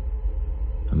hand,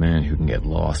 a man who can get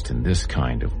lost in this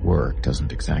kind of work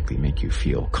doesn't exactly make you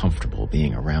feel comfortable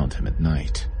being around him at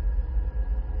night.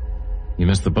 "You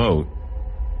missed the boat,"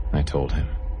 I told him.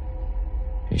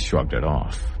 He shrugged it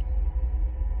off.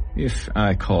 "If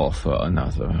I call for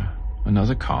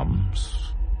another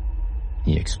comes,"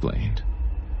 he explained.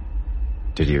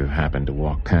 "Did you happen to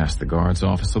walk past the guard's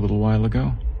office a little while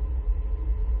ago?"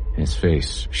 His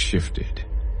face shifted.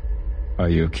 "Are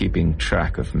you keeping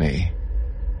track of me?"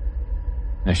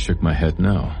 I shook my head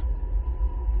no.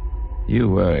 "You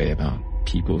worry about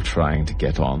people trying to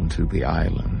get onto the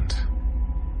island.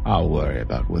 I'll worry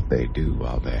about what they do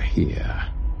while they're here."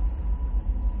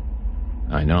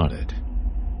 I nodded.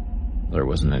 There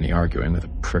wasn't any arguing with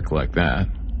a prick like that.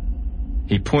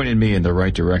 He pointed me in the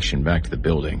right direction back to the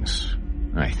buildings.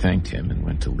 I thanked him and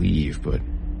went to leave, but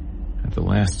at the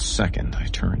last second I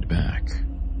turned back.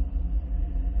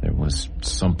 There was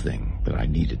something that I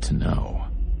needed to know.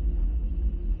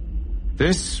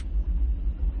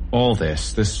 All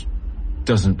this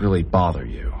doesn't really bother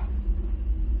you?"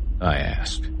 I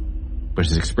asked, but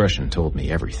his expression told me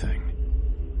everything.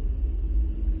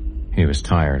 He was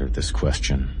tired of this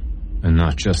question, and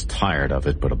not just tired of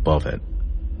it, but above it.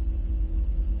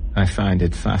 "I find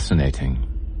it fascinating,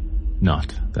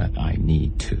 not that I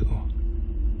need to.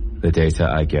 The data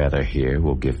I gather here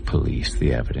will give police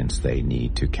the evidence they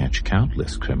need to catch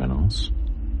countless criminals.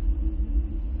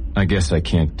 I guess I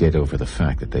can't get over the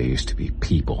fact that they used to be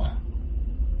people.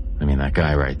 I mean, that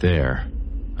guy right there,"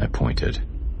 I pointed.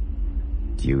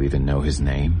 Do you even know his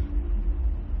name?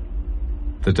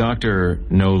 The doctor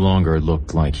no longer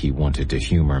looked like he wanted to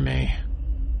humor me.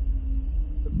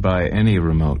 By any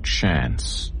remote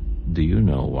chance, do you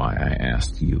know why I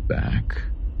asked you back?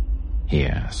 He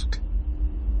asked.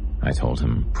 I told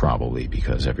him probably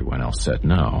because everyone else said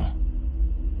no.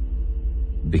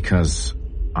 Because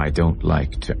I don't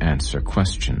like to answer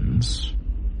questions.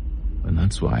 And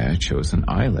that's why I chose an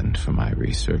island for my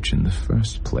research in the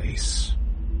first place.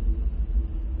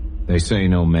 They say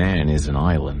no man is an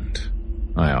island,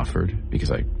 I offered,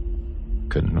 because I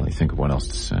couldn't really think of what else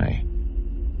to say.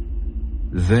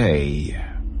 They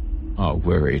are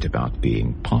worried about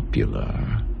being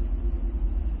popular.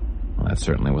 Well, that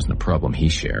certainly wasn't a problem he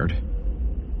shared.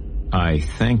 I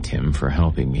thanked him for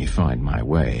helping me find my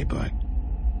way, but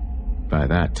by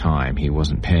that time he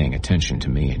wasn't paying attention to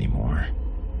me anymore.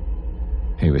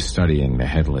 He was studying the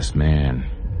Headless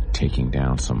Man, taking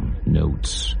down some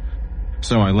notes.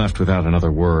 So I left without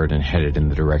another word and headed in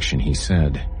the direction he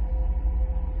said.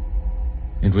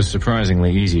 It was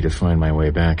surprisingly easy to find my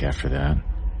way back after that.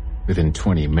 Within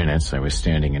 20 minutes, I was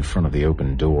standing in front of the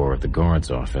open door of the guard's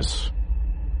office.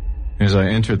 As I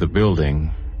entered the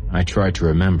building, I tried to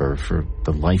remember for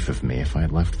the life of me if I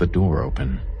had left the door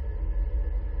open.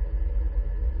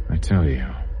 I tell you,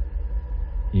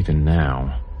 even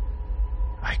now,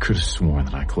 I could have sworn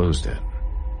that I closed it.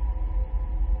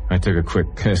 I took a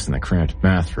quick piss in the cramped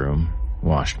bathroom,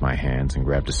 washed my hands, and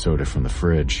grabbed a soda from the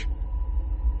fridge.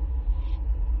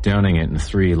 Downing it in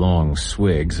 3 long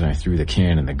swigs, I threw the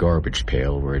can in the garbage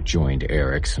pail where it joined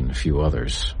Eric's and a few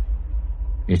others.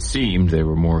 It seemed they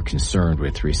were more concerned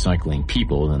with recycling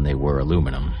people than they were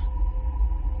aluminum.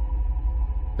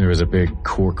 There was a big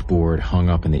cork board hung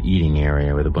up in the eating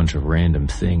area with a bunch of random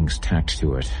things tacked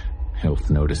to it. Health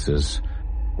notices,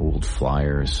 old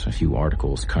flyers, a few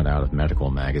articles cut out of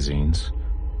medical magazines.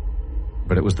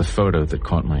 But it was the photo that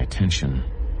caught my attention.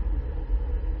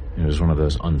 It was one of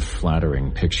those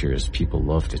unflattering pictures people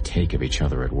love to take of each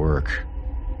other at work.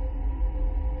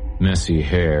 Messy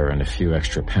hair and a few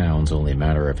extra pounds only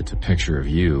matter if it's a picture of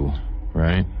you,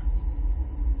 right?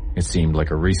 It seemed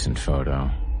like a recent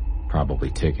photo, probably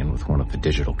taken with one of the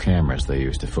digital cameras they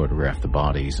used to photograph the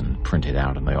bodies and printed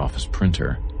out in the office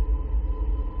printer.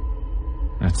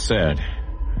 That said,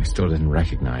 I still didn't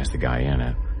recognize the guy in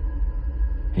it.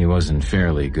 He was in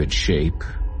fairly good shape,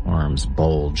 arms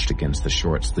bulged against the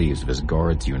short sleeves of his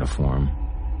guard's uniform.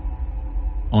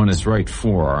 On his right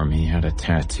forearm, he had a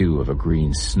tattoo of a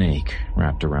green snake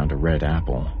wrapped around a red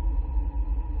apple.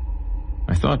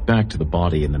 I thought back to the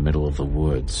body in the middle of the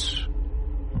woods,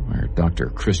 where Dr.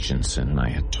 Christensen and I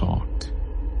had talked.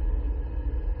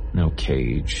 No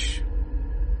cage,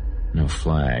 no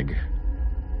flag.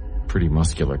 Pretty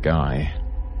muscular guy,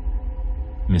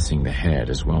 missing the head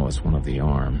as well as one of the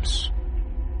arms.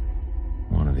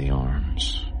 One of the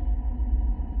arms.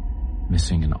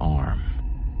 Missing an arm.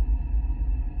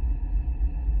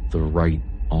 The right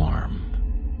arm.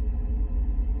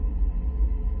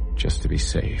 Just to be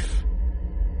safe,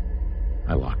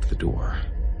 I locked the door.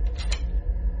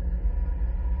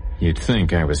 You'd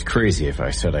think I was crazy if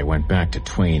I said I went back to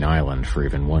Twain Island for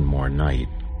even one more night.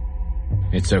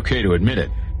 It's okay to admit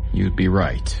it. You'd be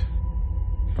right.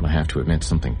 But I have to admit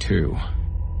something too.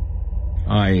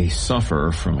 I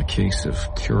suffer from a case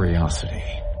of curiosity.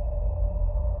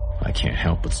 I can't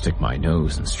help but stick my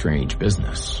nose in strange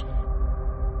business.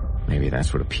 Maybe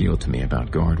that's what appealed to me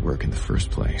about guard work in the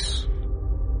first place.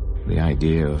 The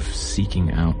idea of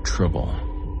seeking out trouble.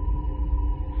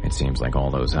 It seems like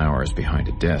all those hours behind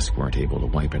a desk weren't able to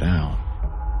wipe it out.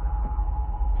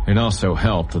 It also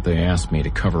helped that they asked me to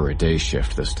cover a day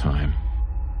shift this time.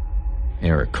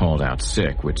 Eric called out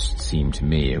sick, which seemed to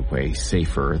me a way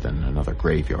safer than another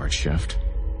graveyard shift.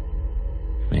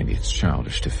 Maybe it's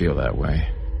childish to feel that way.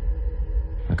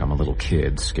 Like I'm a little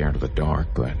kid scared of the dark,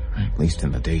 but at least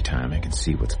in the daytime I can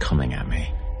see what's coming at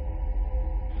me.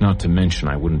 Not to mention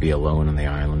I wouldn't be alone on the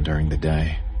island during the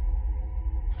day.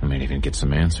 I might even get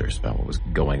some answers about what was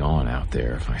going on out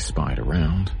there if I spied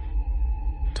around.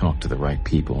 Talk to the right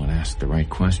people and ask the right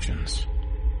questions.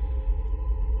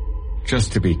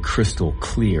 Just to be crystal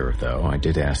clear, though, I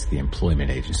did ask the employment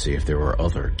agency if there were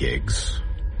other gigs.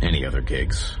 Any other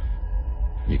gigs.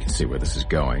 You can see where this is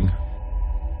going.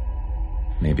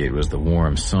 Maybe it was the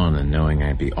warm sun and knowing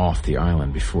I'd be off the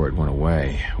island before it went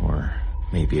away, or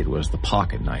maybe it was the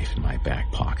pocket knife in my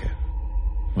back pocket.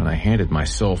 When I handed my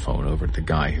cell phone over to the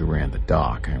guy who ran the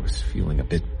dock, I was feeling a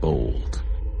bit bold.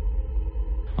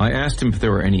 I asked him if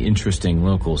there were any interesting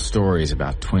local stories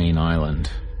about Twain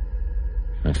Island.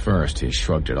 At first, he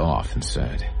shrugged it off and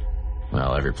said,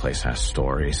 well, every place has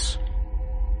stories.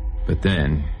 But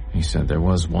then, He said there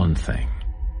was one thing.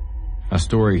 A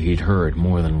story he'd heard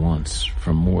more than once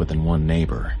from more than one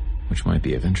neighbor, which might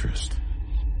be of interest.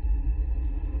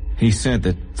 He said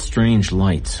that strange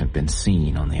lights had been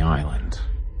seen on the island,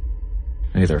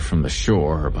 either from the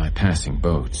shore or by passing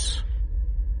boats.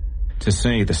 To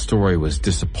say the story was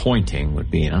disappointing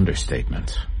would be an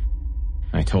understatement.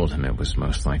 I told him it was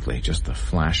most likely just the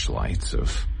flashlights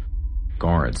of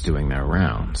guards doing their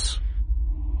rounds.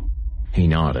 He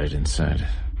nodded and said,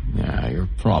 "Yeah, you're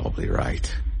probably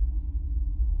right."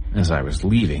 As I was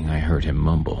leaving, I heard him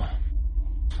mumble,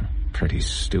 "Pretty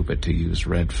stupid to use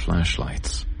red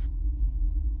flashlights."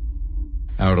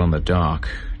 Out on the dock,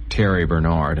 Terry,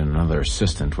 Bernard, and another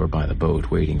assistant were by the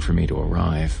boat waiting for me to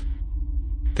arrive.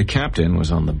 The captain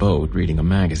was on the boat reading a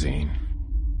magazine.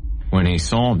 When he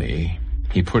saw me,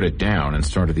 he put it down and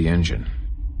started the engine.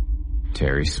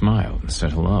 Terry smiled and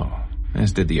said hello,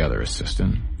 as did the other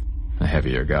assistant, a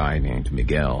heavier guy named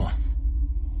Miguel.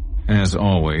 As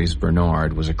always,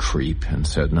 Bernard was a creep and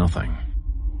said nothing.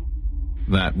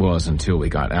 That was until we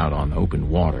got out on open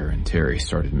water and Terry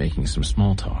started making some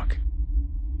small talk.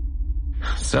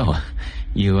 "So,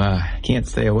 you can't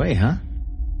stay away, huh?"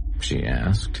 she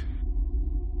asked.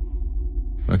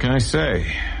 "What can I say?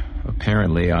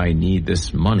 Apparently I need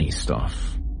this money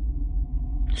stuff."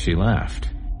 She laughed.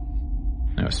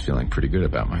 I was feeling pretty good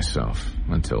about myself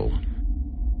until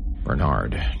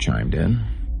Bernard chimed in.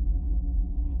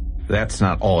 "That's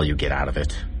not all you get out of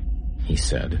it," he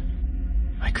said.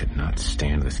 I could not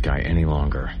stand this guy any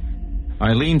longer.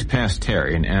 I leaned past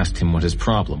Terry and asked him what his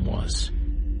problem was.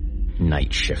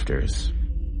 "Night shifters,"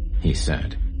 he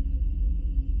said.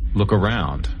 "Look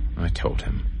around," I told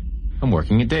him. "I'm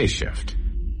working a day shift.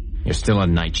 You're still a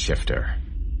night shifter."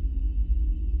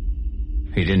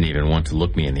 He didn't even want to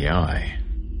look me in the eye.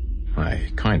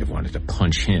 I kind of wanted to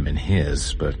punch him in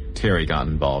his, but Terry got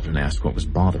involved and asked what was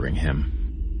bothering him.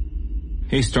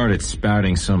 He started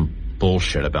spouting some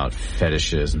bullshit about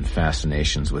fetishes and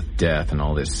fascinations with death and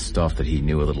all this stuff that he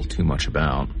knew a little too much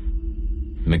about.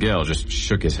 Miguel just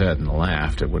shook his head and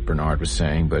laughed at what Bernard was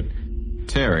saying, but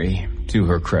Terry, to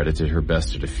her credit, did her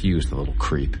best to defuse the little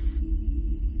creep.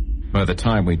 By the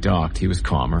time we docked, he was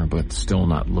calmer, but still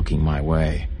not looking my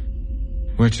way,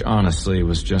 which honestly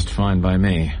was just fine by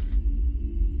me.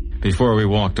 Before we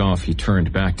walked off, he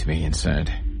turned back to me and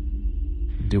said,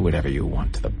 "Do whatever you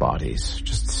want to the bodies.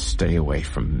 Just stay away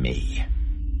from me."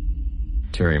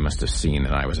 Terry must have seen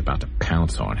that I was about to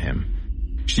pounce on him.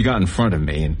 She got in front of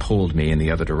me and pulled me in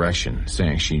the other direction,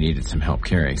 saying she needed some help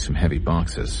carrying some heavy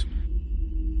boxes.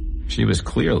 She was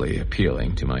clearly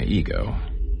appealing to my ego.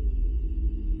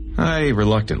 I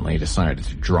reluctantly decided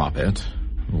to drop it.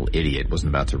 The little idiot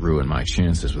wasn't about to ruin my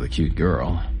chances with a cute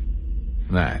girl.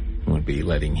 That would be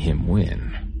letting him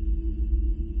win.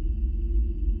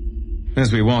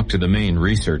 As we walked to the main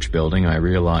research building, I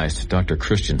realized Dr.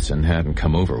 Christensen hadn't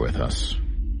come over with us.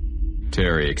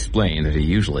 Terry explained that he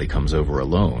usually comes over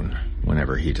alone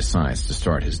whenever he decides to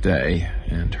start his day,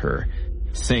 and her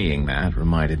saying that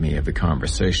reminded me of the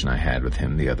conversation I had with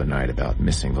him the other night about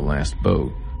missing the last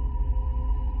boat.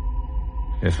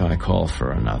 "If I call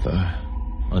for another,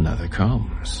 another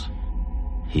comes,"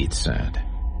 he'd said.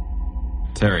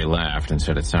 Terry laughed and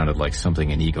said it sounded like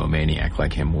something an egomaniac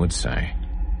like him would say.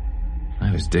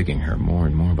 I was digging her more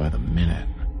and more by the minute.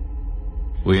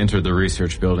 We entered the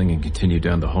research building and continued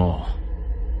down the hall.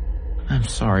 "I'm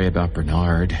sorry about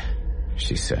Bernard,"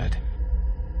 she said.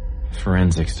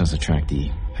 "Forensics does attract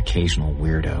the occasional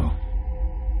weirdo."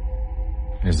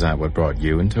 "Is that what brought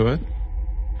you into it?"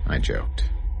 I joked.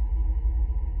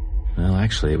 "Well,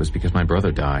 actually, it was because my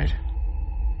brother died."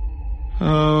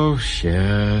 "Oh,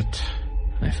 shit."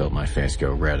 I felt my face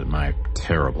go red at my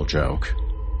terrible joke.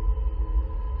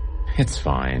 "It's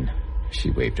fine,"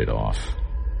 she waved it off.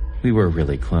 "We were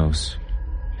really close.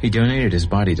 He donated his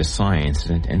body to science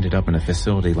and it ended up in a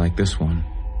facility like this one.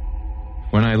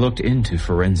 When I looked into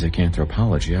forensic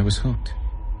anthropology, I was hooked.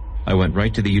 I went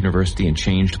right to the university and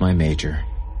changed my major.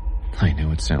 I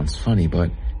know it sounds funny,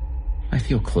 but I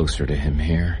feel closer to him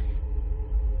here."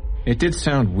 It did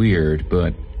sound weird,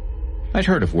 but I'd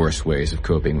heard of worse ways of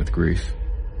coping with grief.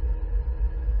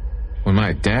 When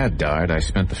my dad died, I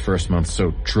spent the first month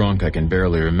so drunk I can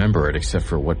barely remember it except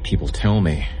for what people tell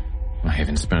me. I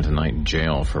even spent a night in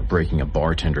jail for breaking a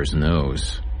bartender's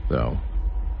nose, though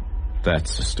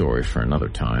that's a story for another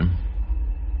time.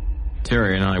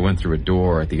 Terry and I went through a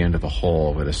door at the end of the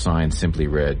hall where the sign simply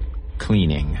read,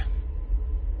 "Cleaning."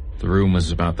 The room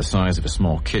was about the size of a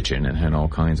small kitchen and had all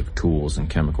kinds of tools and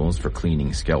chemicals for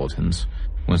cleaning skeletons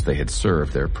once they had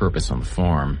served their purpose on the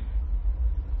farm.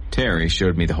 Terry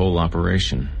showed me the whole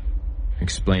operation.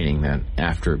 explaining that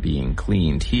after being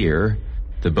cleaned here,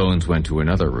 the bones went to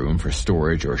another room for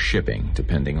storage or shipping,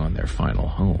 depending on their final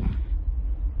home.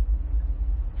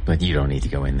 "But you don't need to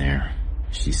go in there,"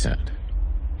 she said.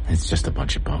 "It's just a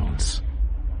bunch of bones."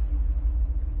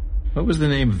 "What was the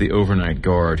name of the overnight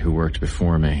guard who worked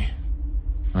before me?"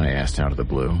 I asked out of the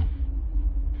blue.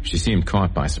 She seemed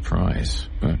caught by surprise,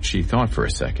 but she thought for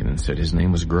a second and said his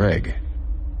name was Greg.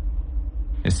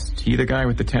 "Is he the guy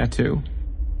with the tattoo?"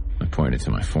 I pointed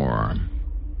to my forearm.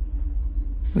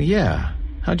 "Well, yeah.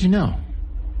 How'd you know?"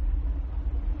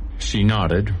 She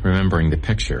nodded, remembering the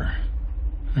picture.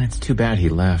 "It's too bad he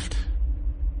left."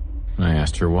 I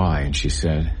asked her why, and she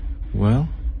said, "Well,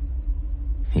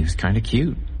 he was kind of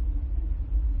cute."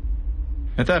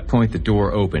 At that point, the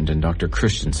door opened and Dr.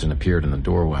 Christensen appeared in the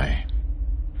doorway.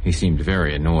 He seemed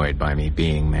very annoyed by me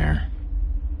being there.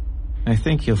 "I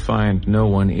think you'll find no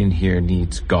one in here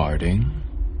needs guarding,"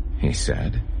 he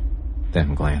said,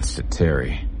 then glanced at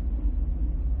Terry.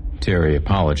 Terry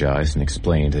apologized and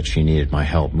explained that she needed my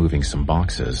help moving some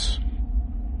boxes.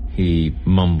 He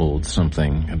mumbled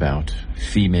something about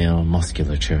female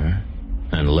musculature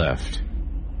and left.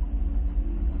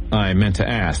 "I meant to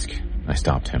ask," I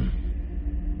stopped him.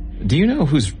 "Do you know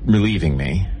who's relieving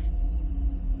me?"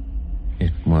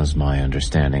 "It was my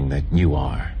understanding that you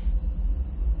are."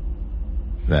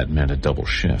 That meant a double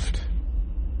shift.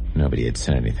 Nobody had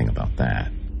said anything about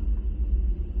that.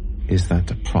 "Is that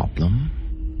the problem?"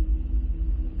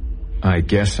 "I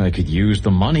guess I could use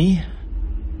the money."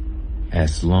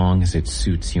 "As long as it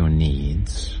suits your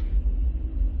needs."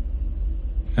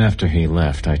 After he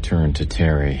left, I turned to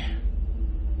Terry.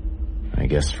 I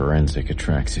guess forensic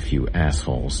attracts a few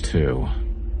assholes, too.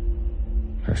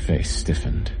 Her face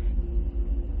stiffened.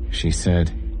 She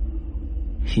said,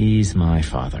 "He's my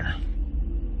father."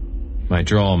 My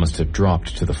jaw must have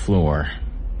dropped to the floor.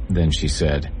 Then she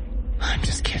said, "I'm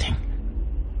just kidding."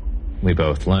 We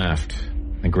both laughed,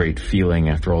 a great feeling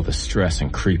after all the stress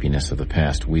and creepiness of the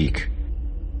past week.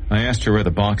 I asked her where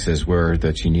the boxes were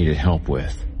that she needed help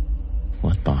with.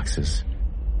 "What boxes?"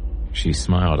 She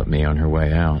smiled at me on her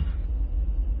way out.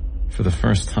 For the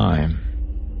first time,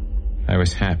 I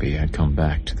was happy I'd come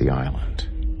back to the island.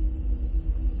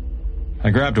 I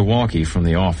grabbed a walkie from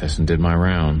the office and did my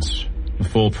rounds, a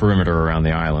full perimeter around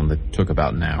the island that took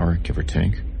about an hour, give or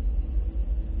take.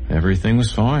 Everything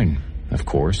was fine, of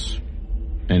course,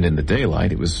 and in the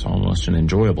daylight it was almost an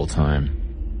enjoyable time,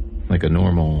 like a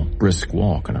normal, brisk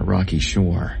walk on a rocky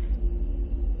shore.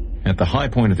 At the high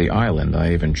point of the island,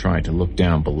 I even tried to look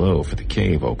down below for the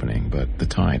cave opening, but the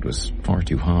tide was far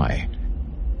too high.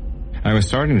 I was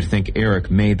starting to think Eric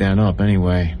made that up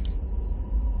anyway.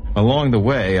 Along the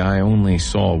way, I only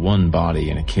saw one body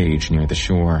in a cage near the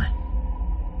shore.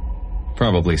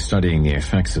 Probably studying the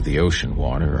effects of the ocean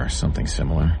water or something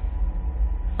similar.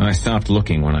 I stopped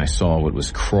looking when I saw what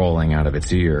was crawling out of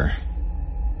its ear.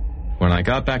 When I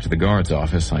got back to the guard's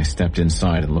office, I stepped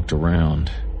inside and looked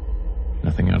around.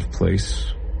 Nothing out of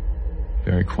place.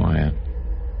 Very quiet.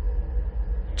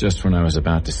 Just when I was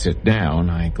about to sit down,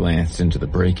 I glanced into the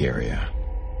break area.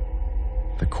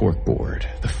 The corkboard,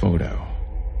 the photo.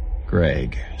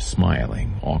 Greg,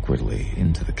 smiling awkwardly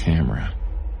into the camera.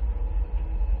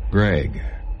 Greg,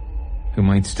 who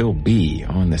might still be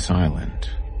on this island,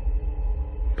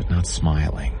 but not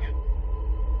smiling.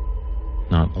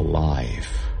 Not alive.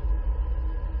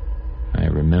 I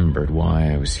remembered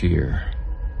why I was here.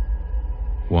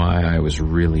 Why I was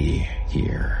really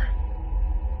here.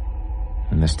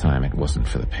 And this time it wasn't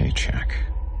for the paycheck.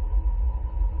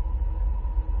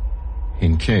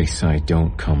 In case I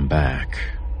don't come back,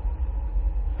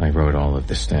 I wrote all of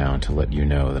this down to let you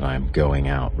know that I'm going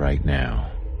out right now.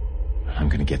 I'm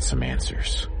gonna get some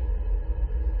answers.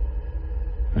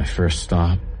 My first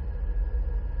stop,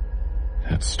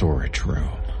 that storage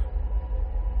room.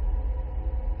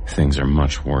 Things are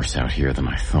much worse out here than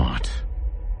I thought.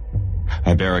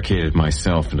 I barricaded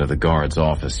myself into the guard's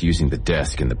office using the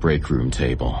desk and the break room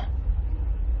table.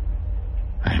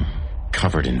 I'm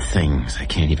covered in things I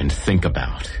can't even think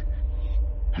about,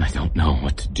 and I don't know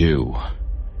what to do.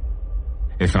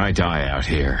 If I die out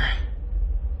here,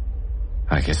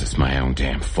 I guess it's my own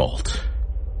damn fault.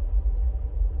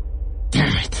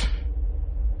 Damn it.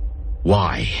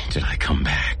 Why did I come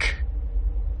back?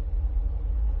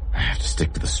 I have to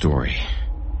stick to the story.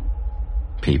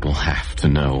 People have to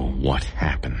know what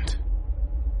happened.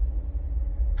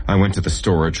 I went to the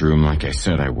storage room like I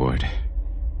said I would.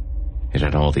 It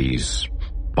had all these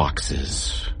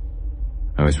boxes.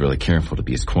 I was really careful to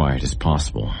be as quiet as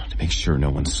possible to make sure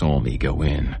no one saw me go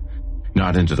in.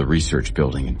 Not into the research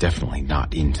building and definitely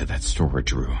not into that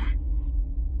storage room.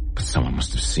 But someone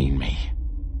must have seen me.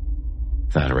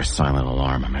 That or a silent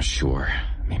alarm, I'm not sure.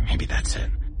 Maybe that's it.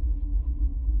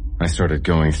 I started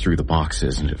going through the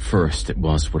boxes, and at first it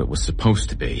was what it was supposed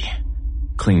to be.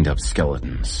 Cleaned up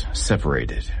skeletons,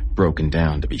 separated, broken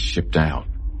down to be shipped out.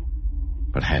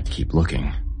 But I had to keep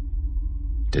looking.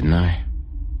 Didn't I?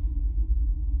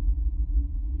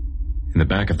 In the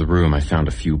back of the room, I found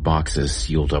a few boxes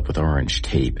sealed up with orange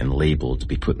tape and labeled to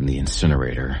be put in the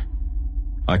incinerator.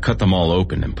 I cut them all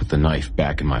open and put the knife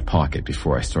back in my pocket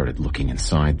before I started looking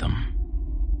inside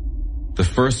them. The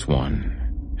first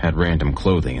one had random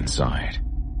clothing inside.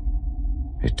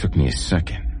 It took me a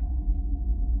second,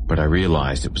 but I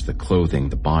realized it was the clothing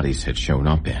the bodies had shown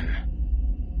up in.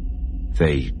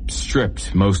 They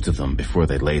stripped most of them before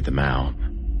they laid them out.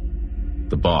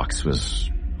 The box was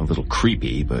a little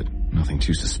creepy, but nothing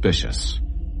too suspicious.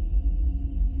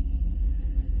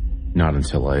 Not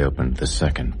until I opened the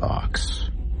second box.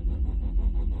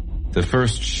 The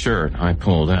first shirt I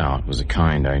pulled out was a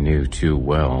kind I knew too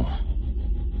well.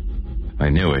 I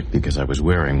knew it because I was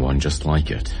wearing one just like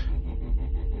it.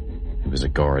 It was a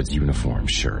guard's uniform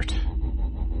shirt,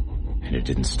 and it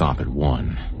didn't stop at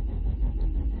one.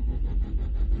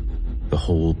 The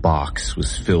whole box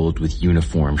was filled with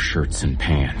uniform shirts and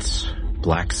pants,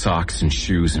 black socks and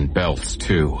shoes and belts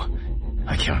too.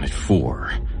 I counted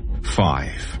 4,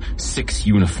 5, 6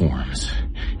 uniforms,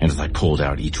 and as I pulled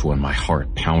out each one, my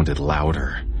heart pounded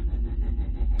louder.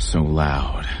 So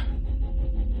loud,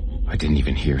 I didn't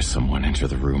even hear someone enter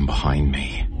the room behind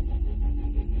me.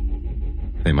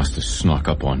 They must have snuck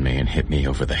up on me and hit me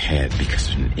over the head because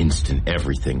in an instant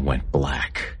everything went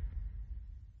black.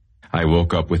 I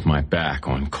woke up with my back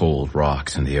on cold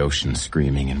rocks and the ocean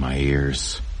screaming in my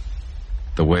ears.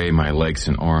 The way my legs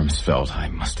and arms felt, I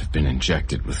must have been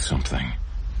injected with something.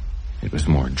 It was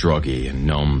more druggy and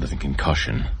numb than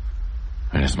concussion.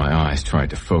 And as my eyes tried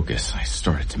to focus, I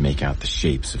started to make out the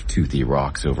shapes of toothy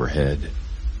rocks overhead.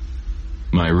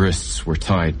 My wrists were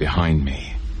tied behind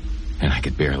me, and I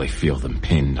could barely feel them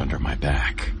pinned under my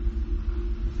back.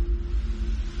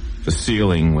 The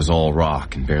ceiling was all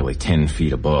rock and barely 10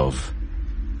 feet above.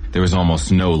 There was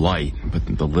almost no light, but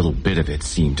the little bit of it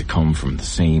seemed to come from the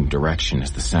same direction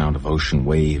as the sound of ocean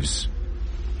waves.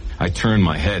 I turned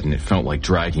my head and it felt like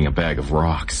dragging a bag of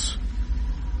rocks.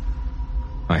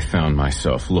 I found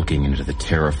myself looking into the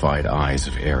terrified eyes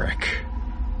of Eric.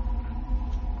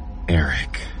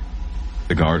 Eric,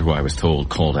 the guard who I was told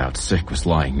called out sick, was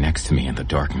lying next to me in the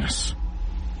darkness.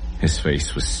 His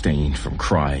face was stained from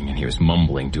crying and he was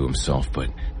mumbling to himself,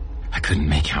 but I couldn't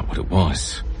make out what it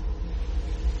was.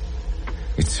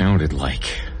 It sounded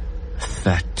like,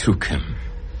 "That took him.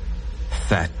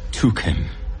 That took him."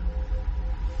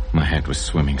 My head was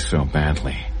swimming so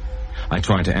badly. I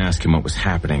tried to ask him what was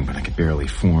happening, but I could barely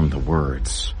form the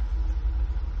words.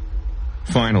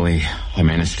 Finally, I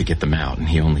managed to get them out, and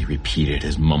he only repeated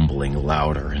his mumbling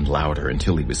louder and louder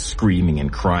until he was screaming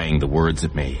and crying the words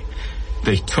at me.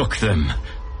 "They took them!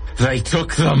 They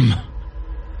took them!"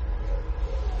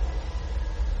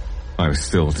 I was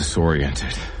still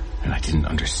disoriented, and I didn't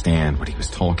understand what he was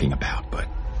talking about, but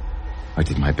I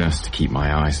did my best to keep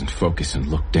my eyes in focus and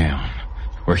look down,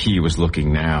 where he was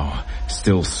looking now,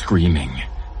 still screaming.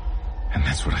 And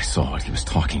that's what I saw what he was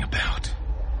talking about.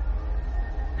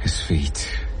 His feet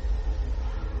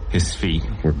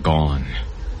were gone,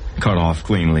 cut off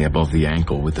cleanly above the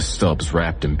ankle with the stubs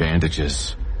wrapped in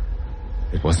bandages.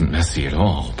 It wasn't messy at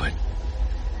all, but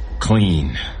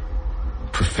clean,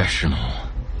 professional.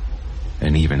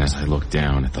 And even as I looked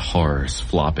down at the horrors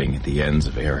flopping at the ends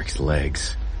of Eric's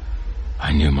legs,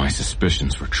 I knew my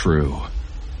suspicions were true.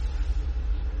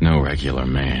 No regular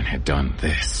man had done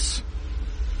this.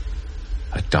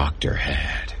 A doctor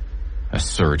had. A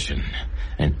surgeon.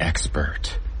 An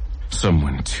expert.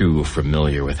 Someone too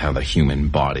familiar with how the human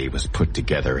body was put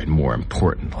together and, more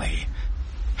importantly,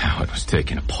 how it was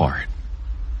taken apart.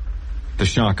 The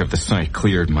shock of the sight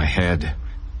cleared my head.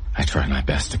 I tried my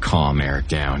best to calm Eric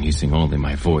down, using only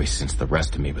my voice since the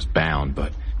rest of me was bound,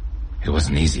 but it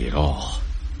wasn't easy at all.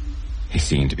 He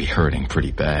seemed to be hurting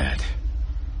pretty bad.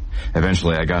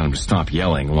 Eventually, I got him to stop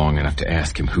yelling long enough to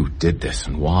ask him who did this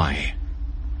and why.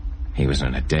 He was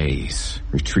in a daze,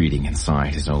 retreating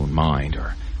inside his own mind,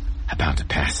 or about to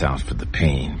pass out for the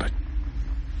pain, but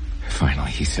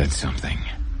finally he said something.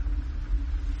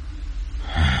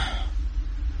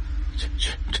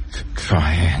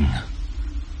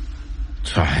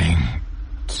 Trying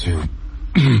to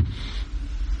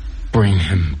bring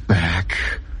him back.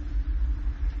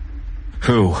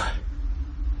 Who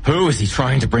is he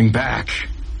trying to bring back?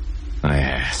 I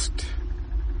asked,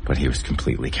 but he was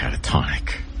completely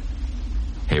catatonic.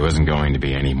 He wasn't going to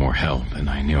be any more help, and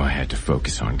I knew I had to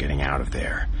focus on getting out of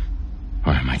there.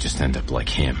 Or I might just end up like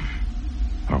him.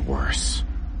 Or worse.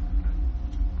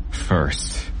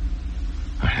 First,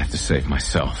 I'd have to save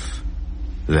myself.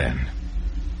 Then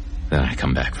I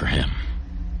come back for him.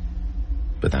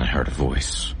 But then I heard a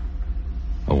voice.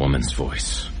 A woman's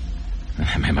voice. And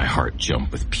that made my heart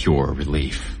jump with pure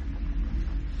relief.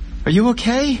 "Are you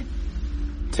okay?"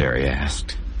 Terry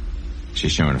asked. She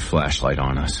shone a flashlight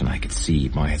on us, and I could see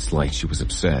by its light she was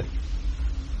upset.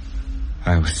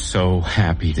 I was so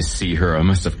happy to see her, I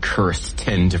must have cursed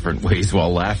 10 different ways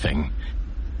while laughing.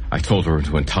 I told her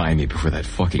to untie me before that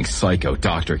fucking psycho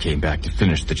doctor came back to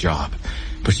finish the job,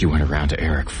 but she went around to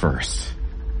Eric first.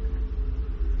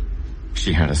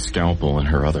 She had a scalpel in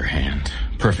her other hand,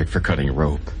 perfect for cutting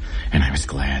rope, and I was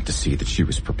glad to see that she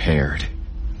was prepared.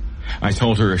 I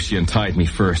told her if she untied me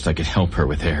first, I could help her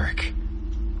with Eric.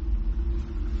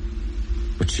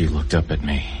 But she looked up at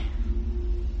me,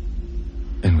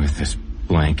 and with this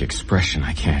blank expression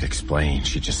I can't explain,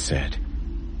 she just said,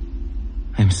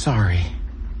 "I'm sorry."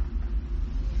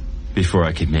 Before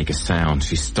I could make a sound,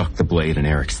 she stuck the blade in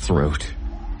Eric's throat.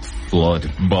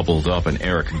 Blood bubbled up and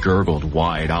Eric gurgled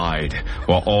wide-eyed,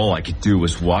 while all I could do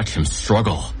was watch him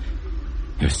struggle.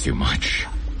 It was too much.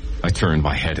 I turned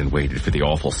my head and waited for the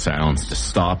awful sounds to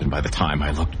stop, and by the time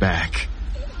I looked back,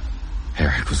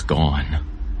 Eric was gone.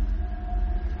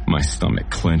 My stomach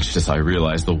clenched as I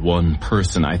realized the one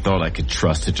person I thought I could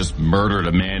trust had just murdered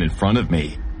a man in front of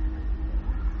me.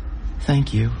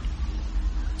 "Thank you,"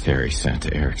 Terry said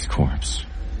to Eric's corpse.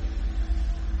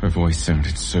 Her voice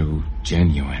sounded so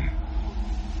genuine,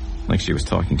 like she was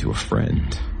talking to a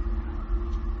friend.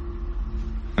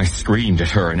 I screamed at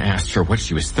her and asked her what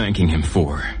she was thanking him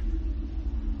for.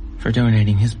 "For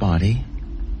donating his body,"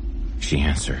 she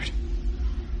answered,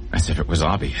 as if it was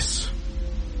obvious.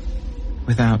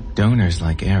 "Without donors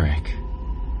like Eric,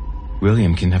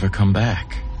 William can never come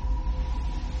back."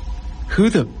 Who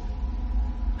the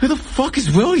fuck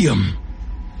is William?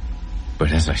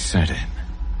 But as I said it,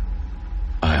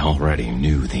 I already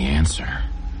knew the answer.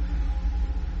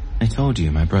 "I told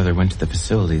you my brother went to the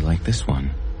facility like this one,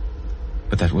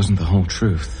 but that wasn't the whole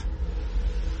truth.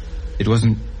 It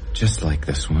wasn't just like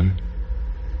this one.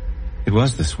 It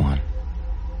was this one.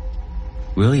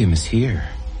 William is here.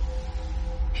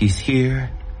 He's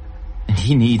here, and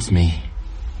he needs me."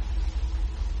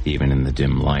 Even in the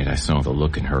dim light, I saw the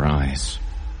look in her eyes,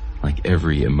 like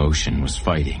every emotion was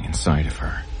fighting inside of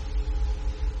her.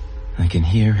 I can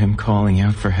hear him calling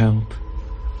out for help.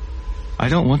 I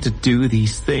don't want to do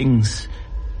these things,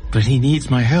 but he needs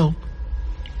my help.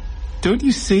 Don't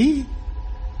you see?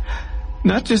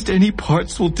 Not just any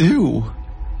parts will do.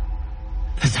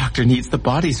 The doctor needs the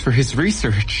bodies for his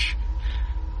research,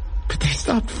 but they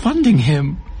stopped funding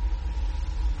him.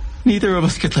 Neither of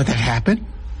us could let that happen.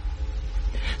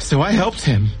 So I helped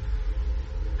him.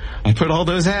 I put all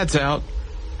those ads out.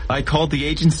 I called the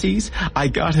agencies. I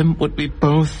got him what we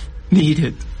both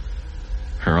needed."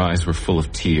 Her eyes were full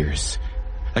of tears.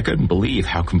 I couldn't believe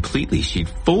how completely she'd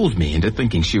fooled me into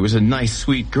thinking she was a nice,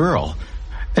 sweet girl.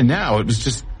 And now it was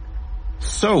just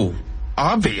so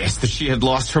obvious that she had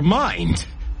lost her mind.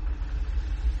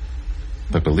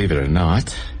 But believe it or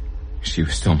not, she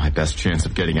was still my best chance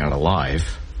of getting out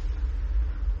alive.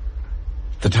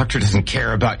 "The doctor doesn't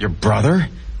care about your brother.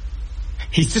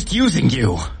 He's just using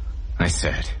you," I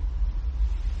said.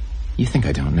 "You think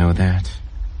I don't know that?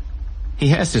 He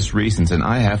has his reasons and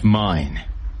I have mine.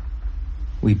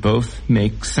 We both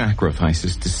make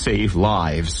sacrifices to save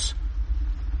lives."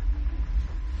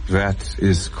 "That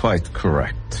is quite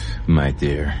correct, my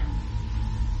dear,"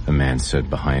 a man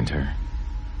said behind her.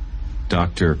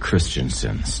 Dr.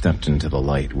 Christensen stepped into the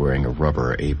light wearing a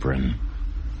rubber apron,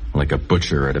 like a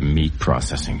butcher at a meat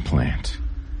processing plant.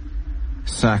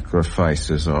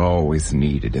 "Sacrifices are always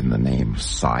needed in the name of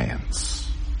science."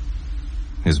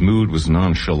 His mood was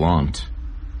nonchalant,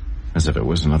 as if it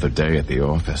was another day at the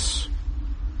office.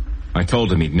 I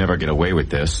told him he'd never get away with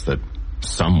this, that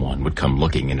someone would come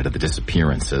looking into the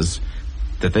disappearances,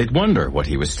 that they'd wonder what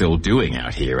he was still doing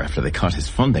out here after they cut his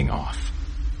funding off.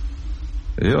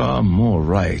 "You are more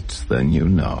right than you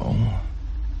know.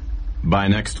 By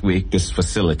next week, this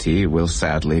facility will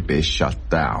sadly be shut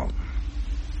down."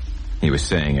 He was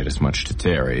saying it as much to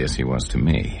Terry as he was to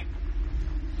me.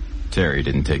 Terry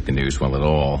didn't take the news well at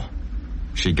all.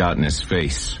 She got in his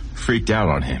face, freaked out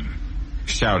on him,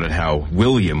 shouted how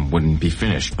William wouldn't be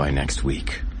finished by next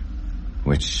week.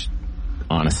 Which,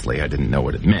 honestly, I didn't know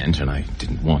what it meant, and I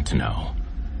didn't want to know.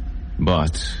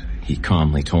 But he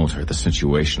calmly told her the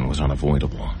situation was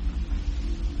unavoidable.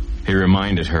 He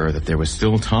reminded her that there was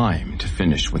still time to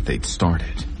finish what they'd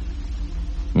started.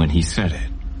 When he said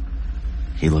it,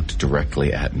 he looked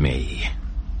directly at me.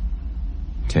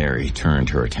 Terry turned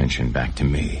her attention back to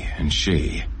me, and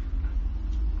she...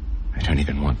 I don't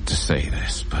even want to say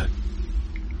this, but...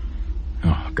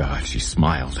 oh, God, she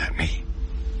smiled at me.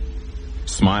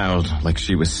 Smiled like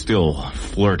she was still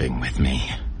flirting with me.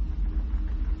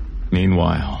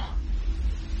 Meanwhile,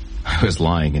 I was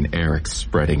lying in Eric's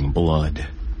spreading blood.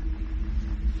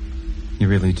 "You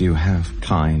really do have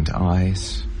kind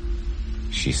eyes,"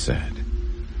 she said.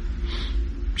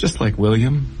 "Just like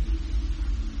William."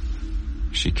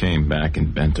 She came back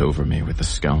and bent over me with the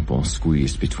scalpel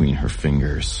squeezed between her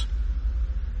fingers.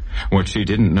 What she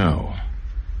didn't know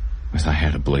was I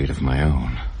had a blade of my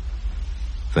own.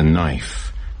 The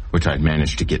knife, which I'd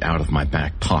managed to get out of my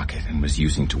back pocket and was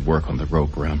using to work on the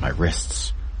rope around my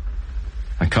wrists.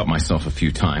 I cut myself a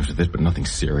few times with it, but nothing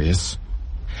serious.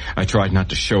 I tried not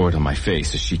to show it on my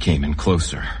face as she came in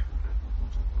closer.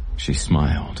 She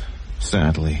smiled,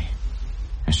 sadly,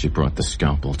 as she brought the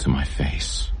scalpel to my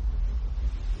face.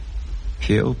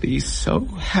 "He'll be so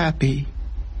happy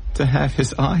to have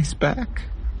his eyes back."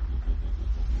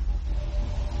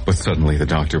 But suddenly the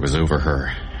doctor was over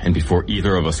her, and before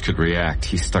either of us could react,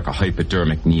 he stuck a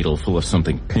hypodermic needle full of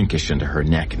something pinkish into her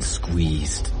neck and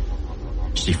squeezed.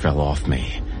 She fell off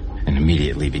me and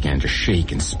immediately began to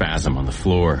shake and spasm on the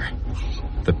floor.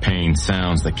 The pain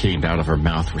sounds that came out of her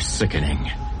mouth were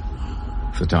sickening.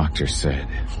 The doctor said,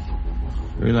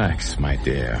 "Relax, my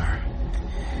dear.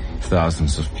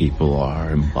 Thousands of people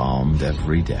are embalmed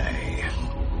every day."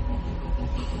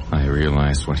 I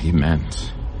realized what he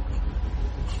meant.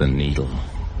 The needle.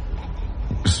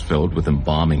 It was filled with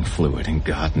embalming fluid and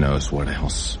God knows what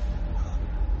else.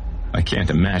 I can't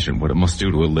imagine what it must do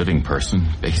to a living person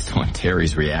based on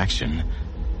Terry's reaction.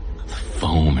 The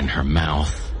foam in her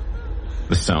mouth.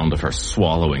 The sound of her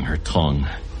swallowing her tongue.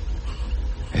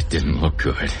 It didn't look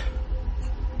good.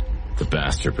 The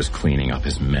bastard was cleaning up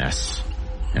his mess,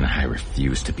 and I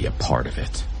refused to be a part of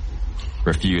it.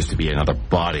 Refused to be another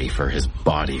body for his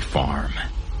body farm.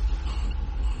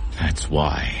 That's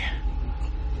why,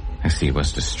 as he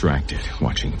was distracted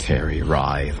watching Terry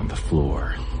writhe on the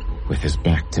floor with his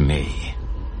back to me,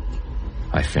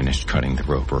 I finished cutting the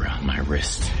rope around my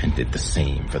wrist and did the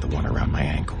same for the one around my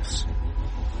ankles.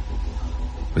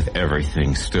 With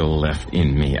everything still left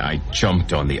in me, I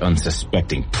jumped on the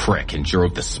unsuspecting prick and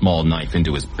drove the small knife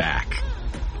into his back.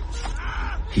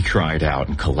 He cried out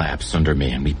and collapsed under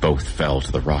me, and we both fell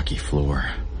to the rocky floor.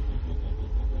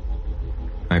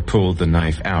 I pulled the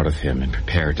knife out of him and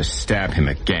prepared to stab him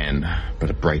again, but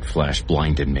a bright flash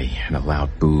blinded me, and a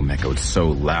loud boom echoed so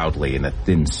loudly in the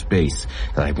thin space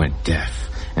that I went deaf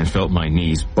and felt my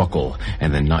knees buckle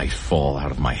and the knife fall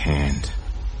out of my hand.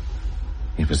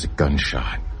 It was a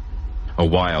gunshot. A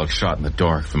wild shot in the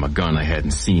dark from a gun I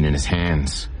hadn't seen in his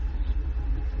hands.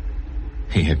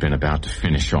 He had been about to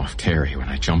finish off Terry when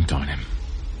I jumped on him.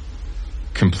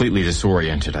 Completely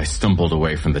disoriented, I stumbled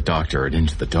away from the doctor and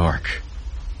into the dark.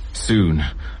 Soon,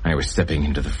 I was stepping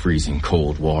into the freezing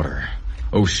cold water,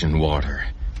 ocean water,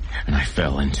 and I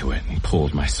fell into it and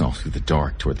pulled myself through the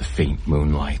dark toward the faint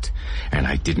moonlight, and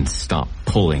I didn't stop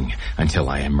pulling until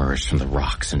I emerged from the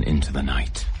rocks and into the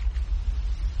night.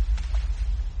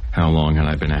 How long had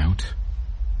I been out?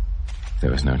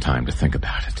 There was no time to think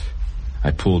about it.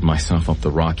 I pulled myself up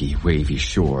the rocky, wavy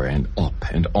shore and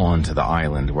up and on to the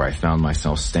island where I found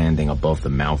myself standing above the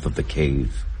mouth of the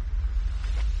cave.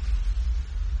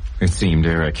 It seemed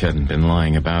Eric hadn't been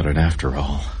lying about it after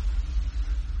all.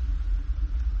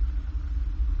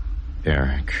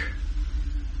 Eric.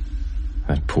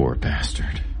 That poor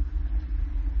bastard.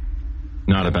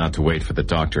 Not about to wait for the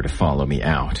doctor to follow me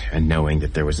out, and knowing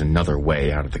that there was another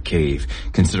way out of the cave,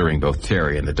 considering both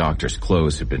Terry and the doctor's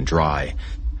clothes had been dry,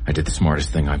 I did the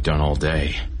smartest thing I've done all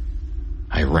day.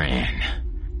 I ran.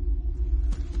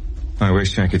 I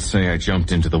wish I could say I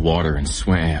jumped into the water and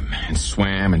swam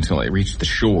until I reached the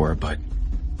shore, but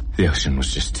the ocean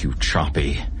was just too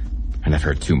choppy, and I've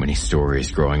heard too many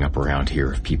stories growing up around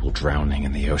here of people drowning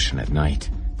in the ocean at night.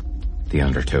 The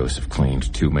undertows have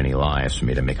claimed too many lives for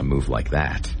me to make a move like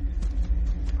that.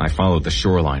 I followed the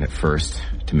shoreline at first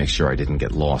to make sure I didn't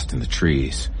get lost in the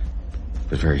trees,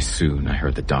 but very soon I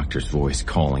heard the doctor's voice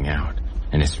calling out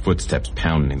and his footsteps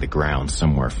pounding the ground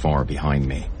somewhere far behind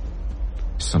me.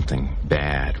 Something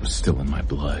bad was still in my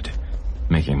blood,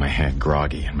 making my head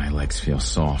groggy and my legs feel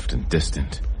soft and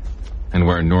distant. And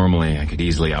where normally I could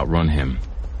easily outrun him,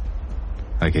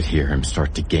 I could hear him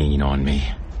start to gain on me.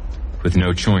 With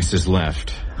no choices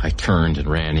left, I turned and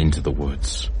ran into the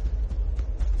woods.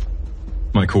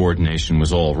 My coordination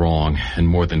was all wrong, and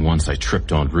more than once I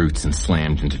tripped on roots and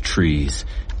slammed into trees,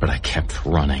 but I kept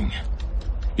running.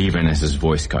 Even as his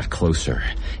voice got closer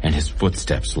and his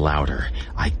footsteps louder,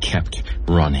 I kept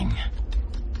running.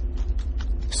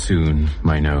 Soon,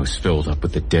 my nose filled up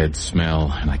with the dead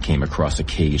smell, and I came across a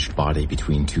caged body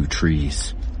between two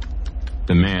trees.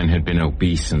 The man had been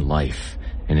obese in life,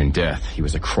 and in death he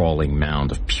was a crawling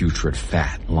mound of putrid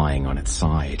fat lying on its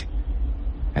side.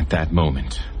 At that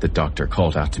moment, the doctor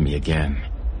called out to me again,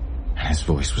 and his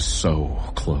voice was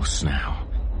so close now.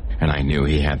 And I knew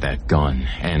he had that gun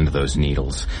and those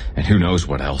needles, and who knows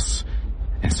what else.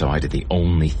 And so I did the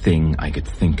only thing I could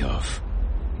think of,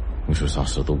 which was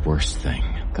also the worst thing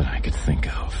that I could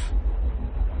think of.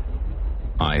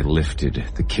 I lifted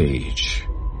the cage,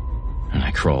 and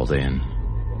I crawled in.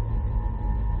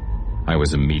 I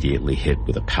was immediately hit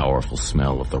with a powerful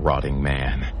smell of the rotting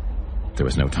man. There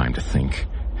was no time to think.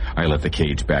 I let the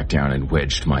cage back down and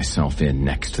wedged myself in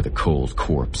next to the cold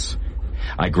corpse.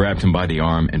 I grabbed him by the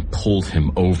arm and pulled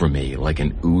him over me like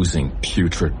an oozing,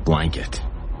 putrid blanket.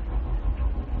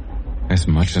 As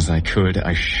much as I could,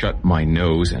 I shut my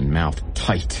nose and mouth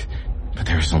tight, but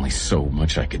there was only so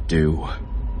much I could do.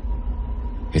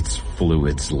 Its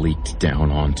fluids leaked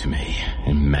down onto me,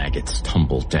 and maggots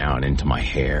tumbled down into my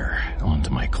hair, onto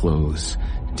my clothes,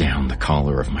 down the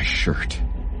collar of my shirt.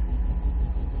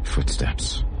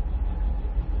 Footsteps.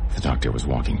 The doctor was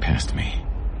walking past me.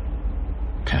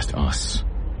 Past us.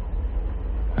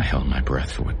 I held my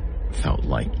breath for what felt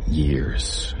like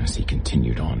years as he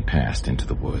continued on past into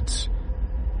the woods,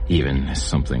 even as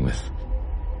something with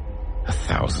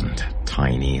 1,000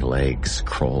 tiny legs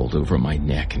crawled over my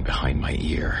neck and behind my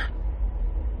ear.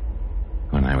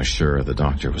 When I was sure the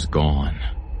doctor was gone,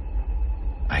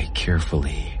 I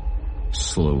carefully,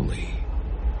 slowly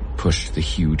pushed the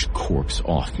huge corpse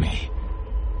off me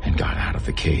and got out of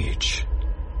the cage.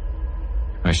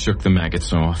 I shook the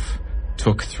maggots off,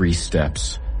 took 3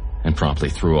 steps, and promptly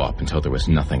threw up until there was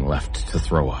nothing left to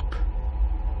throw up.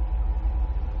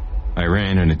 I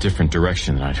ran in a different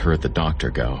direction than I'd heard the doctor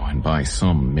go, and by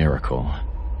some miracle,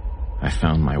 I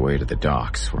found my way to the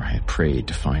docks where I had prayed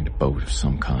to find a boat of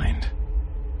some kind.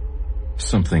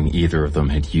 Something either of them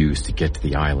had used to get to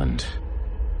the island,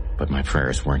 but my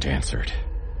prayers weren't answered.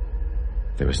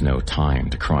 There was no time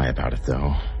to cry about it,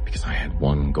 though, because I had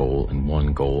one goal and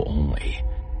one goal only: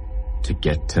 to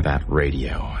get to that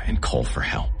radio and call for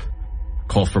help.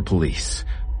 Call for police.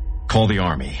 Call the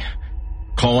army.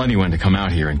 Call anyone to come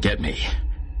out here and get me.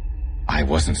 I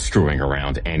wasn't screwing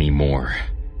around anymore.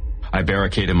 I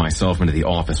barricaded myself into the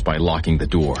office by locking the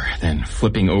door, then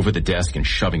flipping over the desk and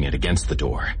shoving it against the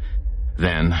door.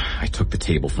 Then I took the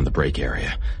table from the break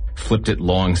area, flipped it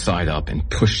long side up, and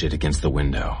pushed it against the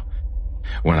window.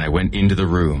 When I went into the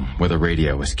room where the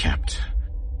radio was kept,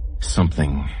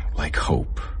 something like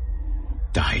hope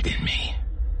died in me.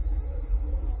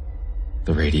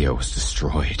 The radio was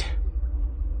destroyed.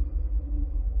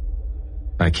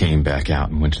 I came back out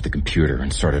and went to the computer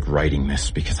and started writing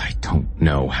this because I don't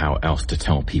know how else to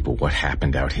tell people what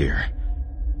happened out here.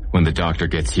 When the doctor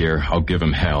gets here, I'll give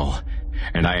him hell,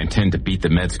 and I intend to beat the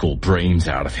med school brains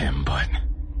out of him, but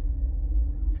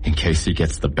in case he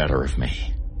gets the better of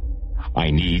me, I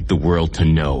need the world to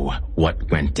know what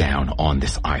went down on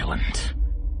this island.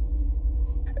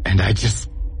 And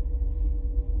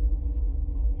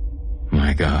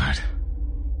my God,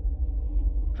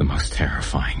 the most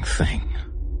terrifying thing.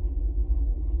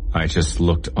 I just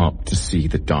looked up to see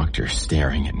the doctor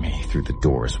staring at me through the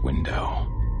door's window.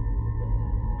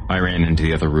 I ran into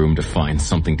the other room to find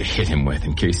something to hit him with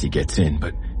in case he gets in,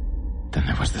 but then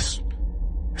there was this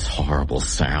horrible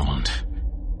sound.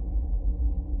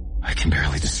 I can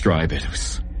barely describe it. It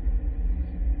was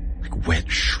like wet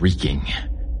shrieking.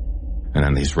 And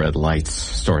then these red lights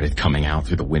started coming out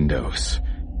through the windows.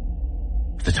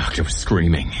 The doctor was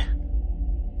screaming.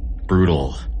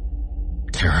 Brutal,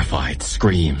 terrified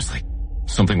screams like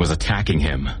something was attacking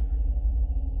him.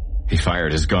 He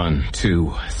fired his gun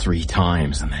 2-3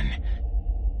 times, and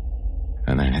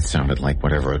then it sounded like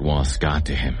whatever it was got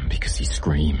to him because he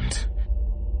screamed.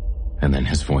 And then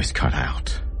his voice cut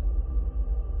out.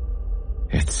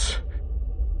 It's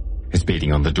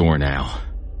beating on the door now.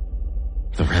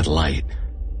 The red light.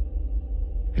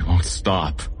 It won't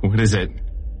stop. What is it?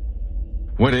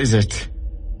 What is it?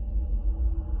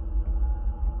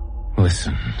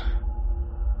 Listen.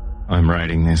 I'm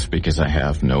writing this because I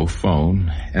have no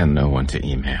phone and no one to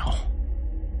email.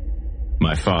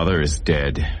 My father is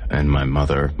dead, and my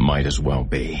mother might as well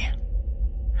be.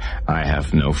 I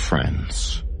have no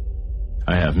friends.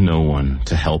 I have no one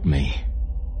to help me.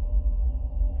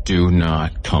 Do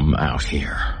not come out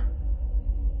here.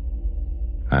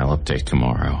 I'll update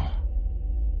tomorrow.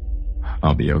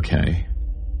 I'll be okay.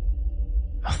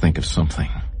 I'll think of something.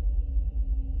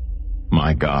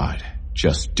 My God,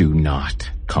 just do not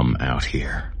come out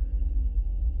here.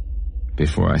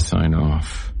 Before I sign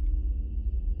off,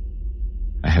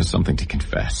 I have something to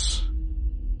confess.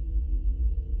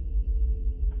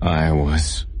 I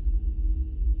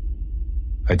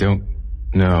don't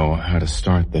know how to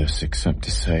start this except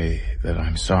to say that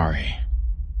I'm sorry.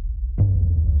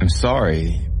 I'm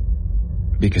sorry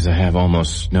because I have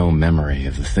almost no memory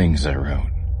of the things I wrote,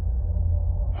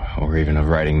 or even of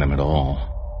writing them at all.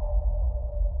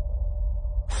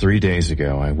 3 days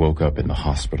ago, I woke up in the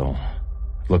hospital,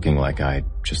 looking like I'd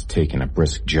just taken a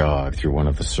brisk jog through one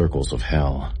of the circles of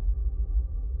hell.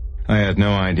 I had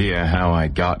no idea how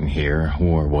I'd gotten here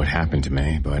or what happened to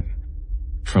me, but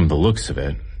from the looks of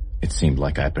it, it seemed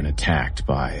like I'd been attacked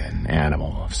by an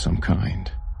animal of some kind.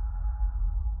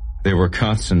 There were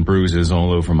cuts and bruises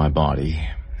all over my body,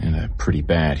 and a pretty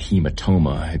bad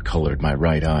hematoma had colored my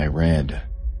right eye red.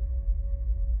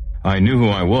 I knew who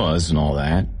I was and all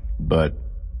that, but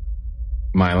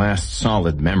my last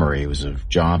solid memory was of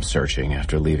job searching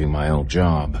after leaving my old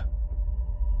job.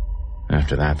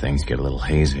 After that, things get a little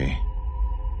hazy.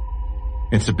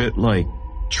 It's a bit like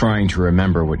trying to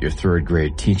remember what your third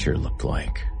grade teacher looked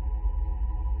like.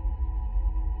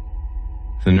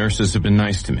 The nurses have been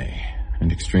nice to me,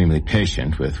 and extremely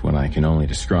patient with what I can only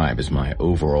describe as my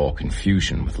overall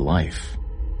confusion with life.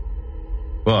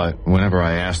 But whenever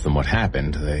I ask them what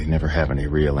happened, they never have any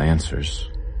real answers.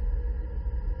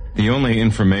 The only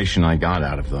information I got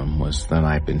out of them was that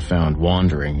I'd been found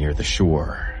wandering near the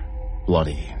shore,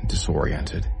 bloody and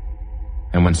disoriented.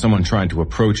 And when someone tried to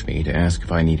approach me to ask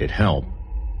if I needed help,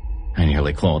 I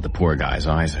nearly clawed the poor guy's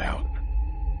eyes out.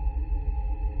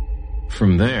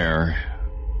 From there,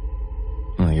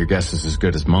 well, your guess is as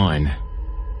good as mine.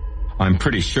 I'm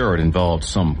pretty sure it involved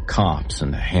some cops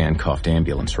and a handcuffed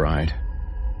ambulance ride.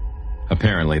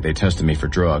 Apparently, they tested me for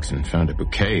drugs and found a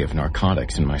bouquet of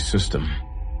narcotics in my system.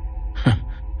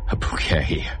 A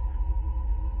bouquet.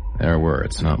 Their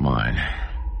words, not mine.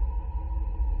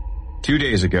 2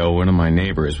 days ago, one of my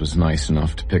neighbors was nice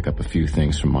enough to pick up a few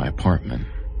things from my apartment,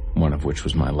 one of which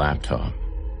was my laptop.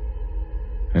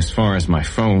 As far as my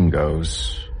phone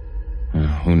goes,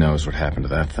 who knows what happened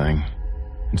to that thing?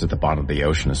 It's at the bottom of the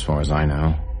ocean as far as I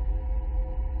know.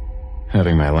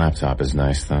 Having my laptop is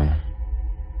nice, though.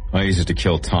 I use it to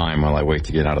kill time while I wait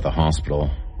to get out of the hospital,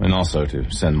 and also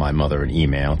to send my mother an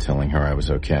email telling her I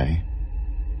was okay.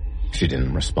 She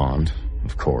didn't respond,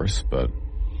 of course, but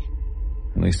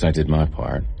at least I did my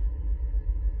part.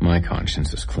 My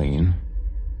conscience is clean.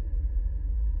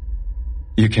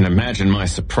 You can imagine my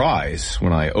surprise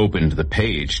when I opened the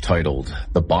page titled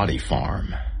The Body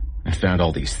Farm and found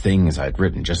all these things I'd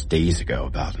written just days ago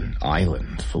about an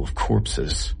island full of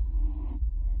corpses.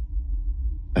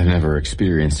 I've never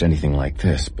experienced anything like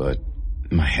this, but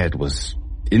my head was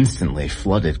instantly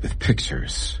flooded with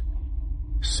pictures.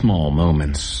 Small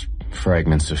moments,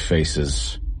 fragments of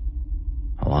faces,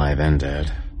 alive and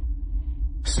dead.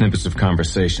 Snippets of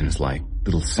conversations like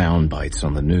little sound bites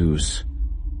on the news.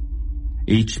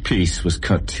 Each piece was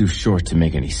cut too short to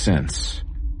make any sense.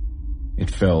 It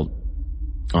felt,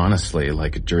 honestly,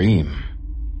 like a dream.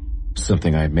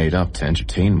 Something I'd made up to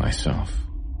entertain myself.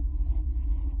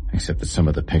 Except that some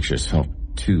of the pictures felt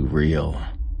too real.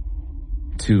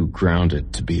 Too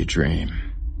grounded to be a dream.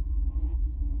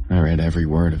 I read every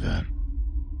word of it.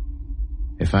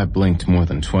 If I blinked more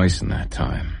than twice in that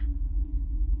time,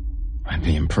 I'd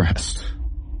be impressed.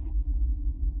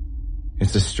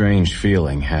 It's a strange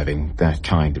feeling having that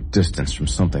kind of distance from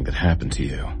something that happened to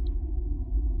you.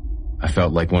 I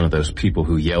felt like one of those people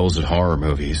who yells at horror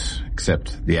movies,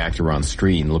 except the actor on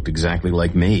screen looked exactly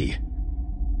like me.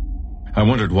 I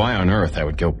wondered why on earth I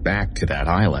would go back to that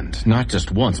island, not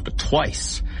just once, but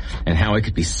twice, and how I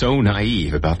could be so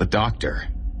naive about the doctor.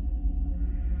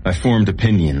 I formed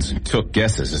opinions and took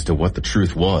guesses as to what the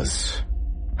truth was.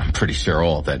 I'm pretty sure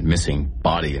all that missing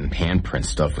body and handprint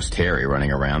stuff was Terry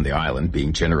running around the island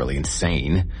being generally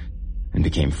insane, and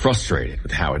became frustrated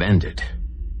with how it ended.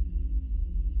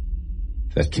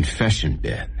 That confession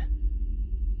bit.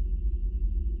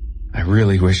 I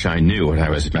really wish I knew what I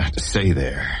was about to say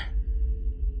there.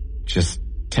 Just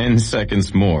 10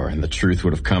 seconds more and the truth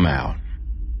would have come out.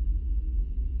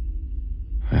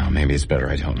 Well, maybe it's better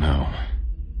I don't know.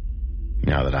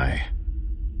 Now that I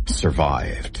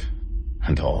survived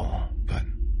and all, but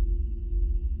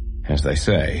as they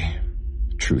say,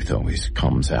 truth always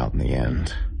comes out in the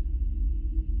end.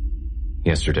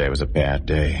 Yesterday was a bad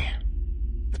day.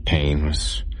 The pain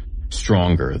was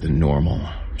stronger than normal,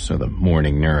 so the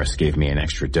morning nurse gave me an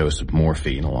extra dose of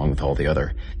morphine along with all the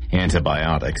other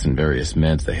antibiotics and various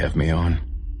meds they have me on.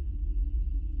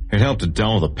 It helped to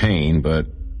dull the pain, but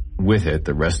with it,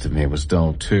 the rest of me was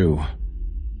dull too.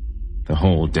 The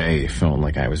whole day felt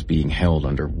like I was being held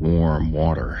under warm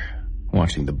water,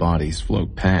 watching the bodies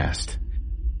float past,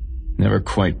 never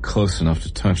quite close enough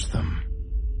to touch them.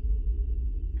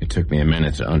 It took me a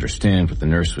minute to understand what the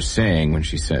nurse was saying when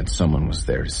she said someone was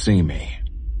there to see me,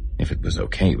 if it was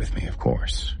okay with me, of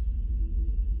course.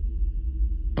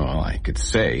 All I could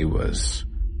say was,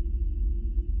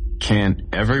 "Can't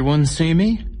everyone see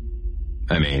me?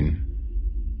 I mean,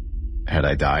 had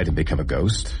I died and become a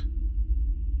ghost?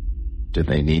 Did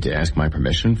they need to ask my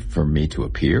permission for me to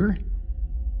appear?"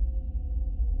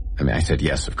 I said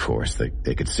yes, of course,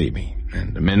 they could see me.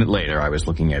 And a minute later, I was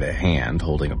looking at a hand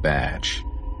holding a badge.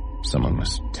 Someone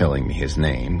was telling me his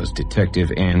name was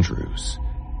Detective Andrews,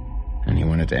 and he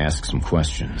wanted to ask some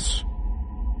questions.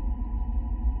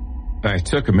 I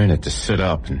took a minute to sit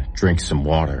up and drink some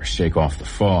water, shake off the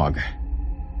fog.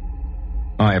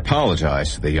 I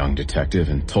apologized to the young detective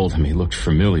and told him he looked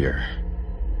familiar.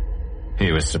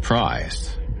 He was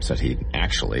surprised, said he'd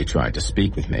actually tried to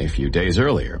speak with me a few days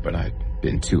earlier, but I'd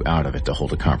been too out of it to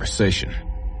hold a conversation.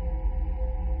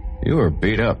 "You were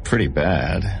beat up pretty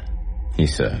bad," he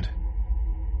said.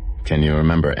 "Can you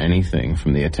remember anything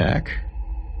from the attack?"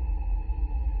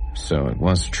 So it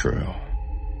was true.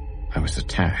 I was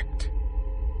attacked.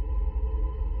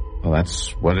 Well,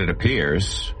 that's what it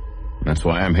appears. That's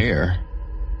why I'm here.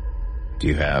 Do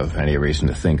you have any reason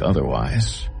to think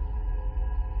otherwise?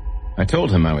 I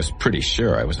told him I was pretty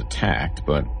sure I was attacked,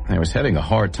 but I was having a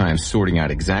hard time sorting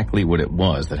out exactly what it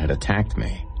was that had attacked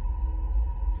me.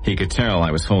 He could tell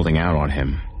I was holding out on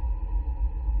him.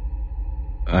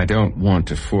 "I don't want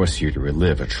to force you to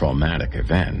relive a traumatic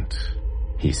event,"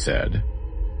 he said.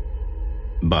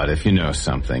 "But if you know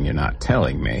something you're not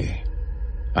telling me,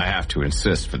 I have to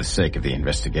insist for the sake of the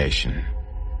investigation."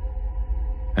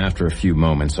 After a few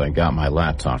moments, I got my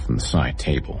laptop from the side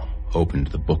table, opened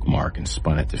the bookmark, and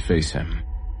spun it to face him.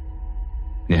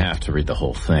 "You have to read the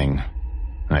whole thing,"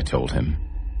 I told him.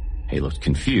 He looked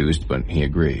confused, but he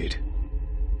agreed.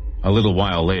 A little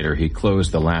while later, he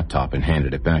closed the laptop and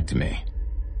handed it back to me.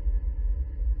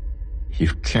 "You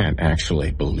can't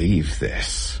actually believe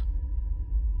this."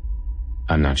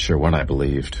 I'm not sure what I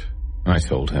believed, I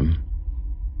told him.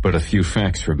 But a few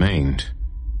facts remained.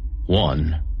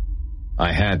 One,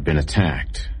 I had been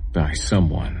attacked by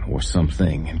someone or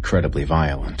something incredibly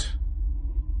violent.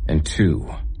 And two,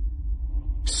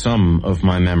 some of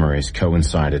my memories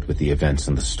coincided with the events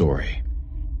in the story.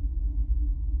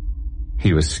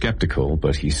 He was skeptical,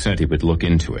 but he said he would look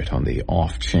into it on the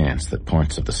off chance that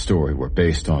parts of the story were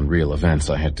based on real events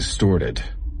I had distorted.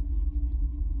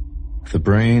 "The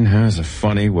brain has a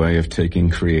funny way of taking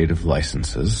creative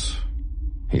licenses,"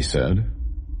 he said.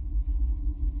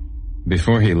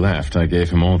 Before he left, I gave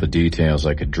him all the details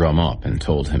I could drum up and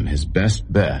told him his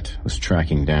best bet was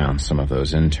tracking down some of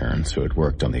those interns who had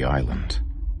worked on the island.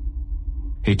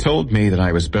 He told me that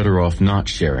I was better off not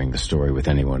sharing the story with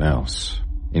anyone else,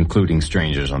 including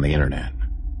strangers on the internet,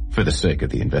 for the sake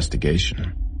of the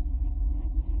investigation.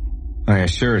 I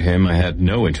assured him I had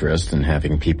no interest in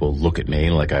having people look at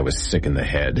me like I was sick in the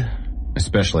head,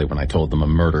 especially when I told them a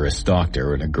murderous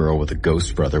doctor and a girl with a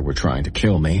ghost brother were trying to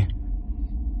kill me.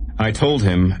 I told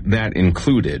him that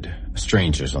included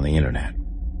strangers on the internet.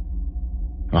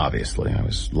 Obviously, I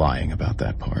was lying about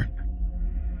that part.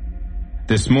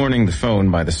 This morning, the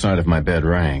phone by the side of my bed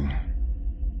rang.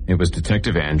 It was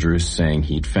Detective Andrews saying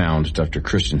he'd found Dr.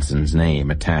 Christensen's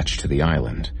name attached to the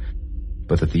island,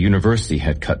 but that the university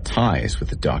had cut ties with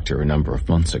the doctor a number of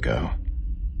months ago.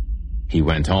 He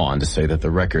went on to say that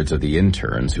the records of the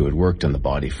interns who had worked on the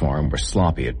body farm were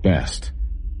sloppy at best.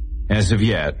 As of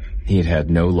yet, he had had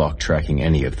no luck tracking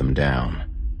any of them down.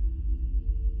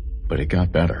 But it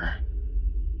got better.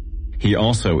 He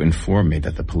also informed me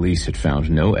that the police had found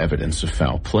no evidence of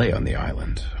foul play on the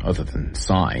island, other than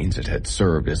signs it had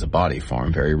served as a body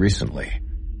farm very recently,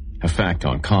 a fact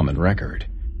on common record,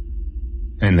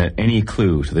 and that any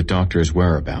clue to the doctor's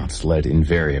whereabouts led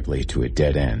invariably to a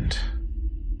dead end.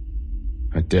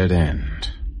 A dead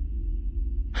end.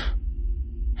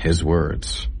 His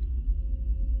words.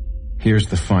 Here's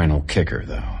the final kicker,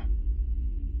 though.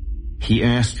 He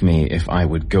asked me if I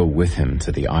would go with him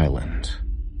to the island.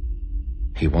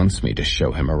 He wants me to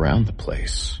show him around the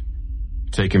place,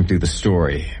 take him through the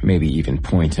story, maybe even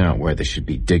point out where they should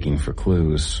be digging for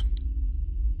clues.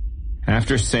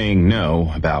 After saying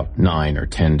no about 9 or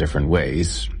 10 different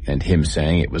ways, and him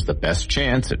saying it was the best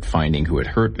chance at finding who had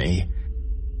hurt me,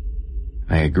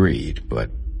 I agreed,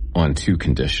 but on 2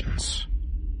 conditions.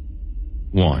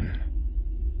 1,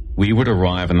 we would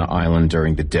arrive on the island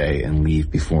during the day and leave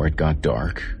before it got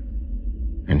dark.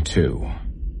 And 2,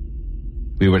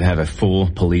 We would have a full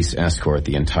police escort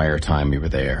the entire time we were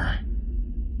there.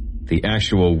 The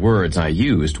actual words I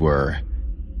used were,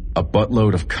 a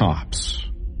buttload of cops.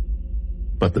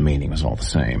 But the meaning was all the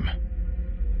same.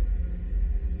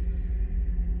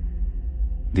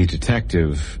 The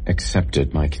detective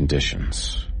accepted my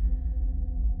conditions.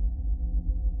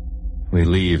 We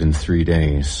leave in 3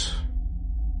 days.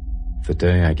 The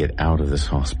day I get out of this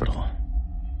hospital.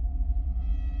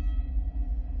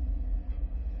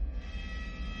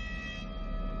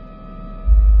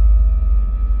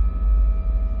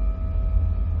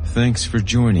 Thanks for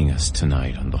joining us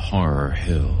tonight on the Horror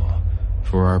Hill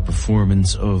for our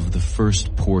performance of the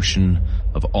first portion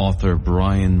of author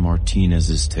Brian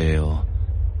Martinez's tale,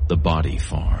 The Body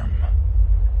Farm.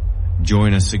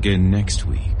 Join us again next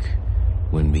week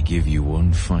when we give you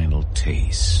one final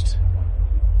taste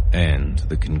and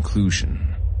the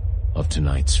conclusion of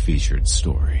tonight's featured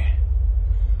story.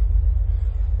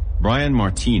 Brian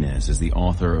Martinez is the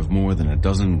author of more than a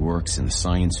dozen works in the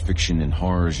science fiction and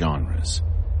horror genres,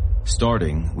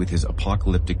 starting with his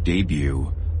apocalyptic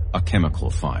debut, A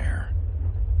Chemical Fire.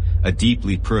 A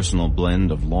deeply personal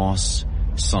blend of loss,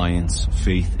 science,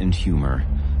 faith, and humor,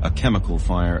 A Chemical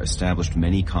Fire established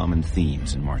many common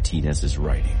themes in Martinez's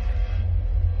writing.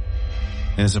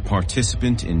 As a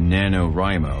participant in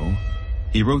NaNoWriMo,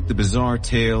 he wrote the bizarre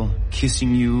tale,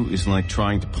 Kissing You is Like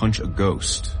Trying to Punch a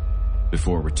Ghost,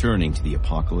 before returning to the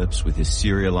apocalypse with his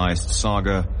serialized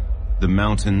saga, The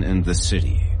Mountain and the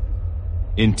City.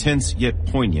 Intense yet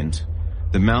poignant,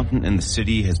 The Mountain and the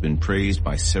City has been praised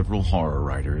by several horror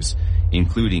writers,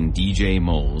 including DJ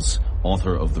Moles,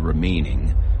 author of The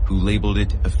Remaining, who labeled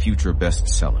it a future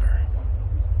bestseller.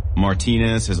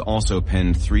 Martinez has also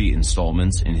penned 3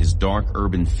 installments in his dark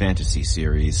urban fantasy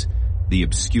series, The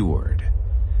Obscured,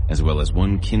 as well as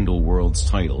 1 Kindle Worlds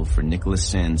title for Nicholas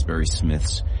Sansbury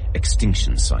Smith's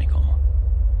Extinction Cycle.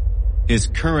 His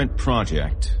current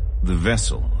project, The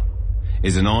Vessel,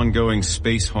 is an ongoing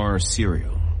space horror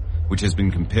serial, which has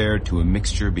been compared to a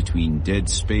mixture between Dead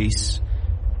Space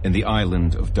and The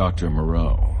Island of Dr.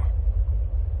 Moreau.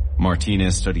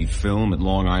 Martinez studied film at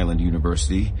Long Island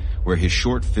University, where his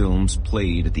short films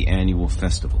played at the annual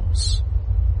festivals.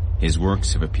 His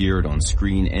works have appeared on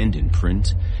screen and in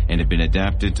print, and have been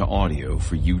adapted to audio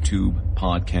for YouTube,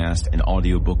 podcast, and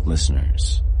audiobook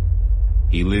listeners.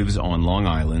 He lives on Long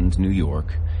Island, New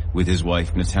York, with his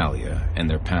wife Natalia and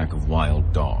their pack of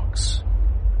wild dogs.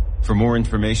 For more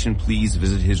information, please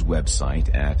visit his website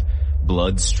at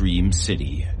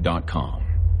bloodstreamcity.com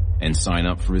and sign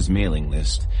up for his mailing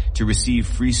list to receive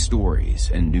free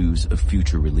stories and news of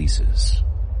future releases.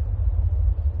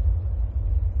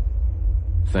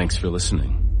 Thanks for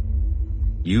listening.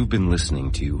 You've been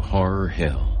listening to Horror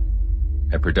Hill,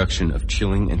 a production of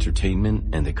Chilling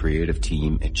Entertainment and the creative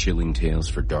team at Chilling Tales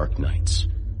for Dark Nights,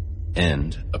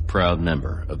 and a proud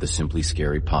member of the Simply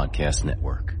Scary Podcast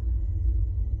Network.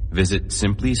 Visit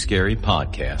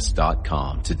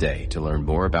simplyscarypodcast.com today to learn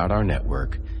more about our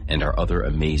network and our other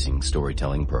amazing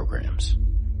storytelling programs.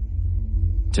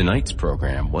 Tonight's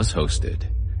program was hosted,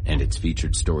 and its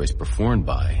featured stories performed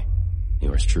by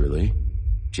yours truly,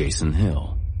 Jason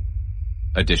Hill.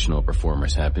 Additional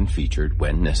performers have been featured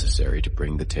when necessary to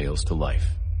bring the tales to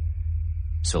life.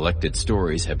 Selected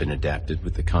stories have been adapted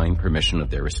with the kind permission of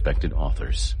their respected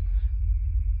authors.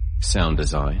 Sound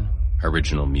design,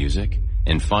 original music,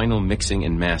 and final mixing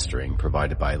and mastering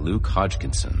provided by Luke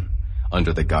Hodgkinson,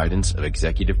 under the guidance of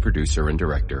executive producer and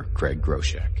director Craig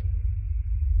Groshek.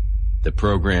 The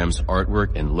program's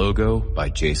artwork and logo by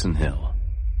Jason Hill.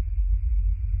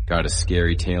 Got a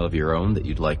scary tale of your own that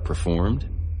you'd like performed?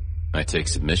 I take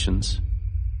submissions.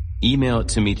 Email it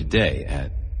to me today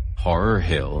at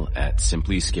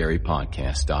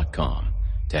horrorhill@simplyscarypodcast.com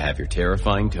to have your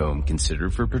terrifying tome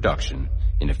considered for production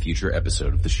in a future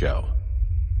episode of the show.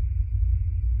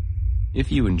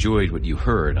 If you enjoyed what you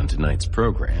heard on tonight's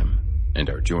program and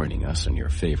are joining us on your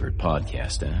favorite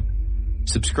podcast app,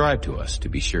 subscribe to us to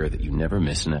be sure that you never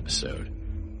miss an episode.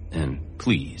 And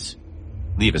please,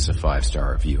 leave us a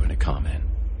 5-star review and a comment.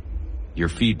 Your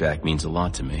feedback means a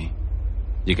lot to me.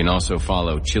 You can also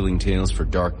follow Chilling Tales for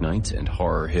Dark Nights and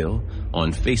Horror Hill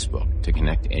on Facebook to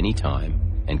connect anytime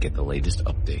and get the latest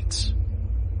updates.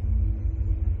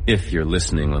 If you're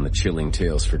listening on the Chilling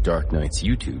Tales for Dark Nights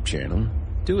YouTube channel,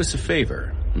 do us a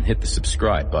favor and hit the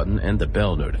subscribe button and the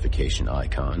bell notification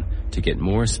icon to get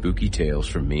more spooky tales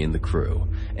from me and the crew,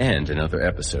 and another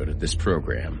episode of this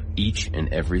program each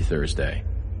and every Thursday.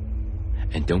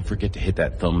 And don't forget to hit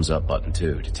that thumbs up button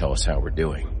too to tell us how we're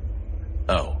doing.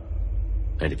 Oh,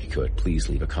 and if you could, please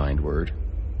leave a kind word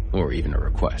or even a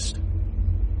request.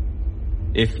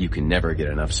 If you can never get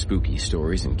enough spooky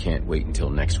stories and can't wait until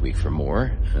next week for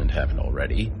more, and haven't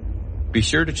already, be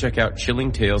sure to check out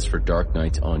Chilling Tales for Dark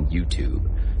Nights on YouTube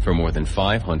for more than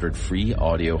 500 free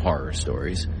audio horror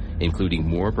stories, including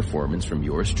more performance from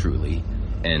yours truly,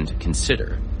 and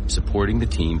consider supporting the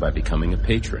team by becoming a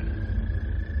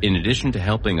patron. In addition to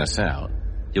helping us out,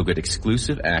 you'll get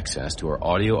exclusive access to our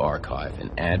audio archive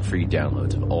and ad-free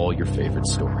downloads of all your favorite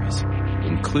stories,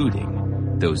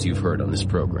 including those you've heard on this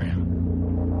program.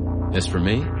 As for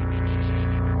me,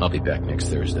 I'll be back next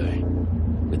Thursday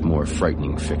with more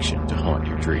frightening fiction to haunt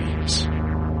your dreams.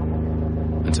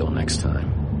 Until next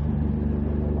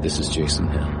time, this is Jason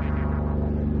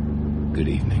Hill. Good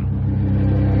evening.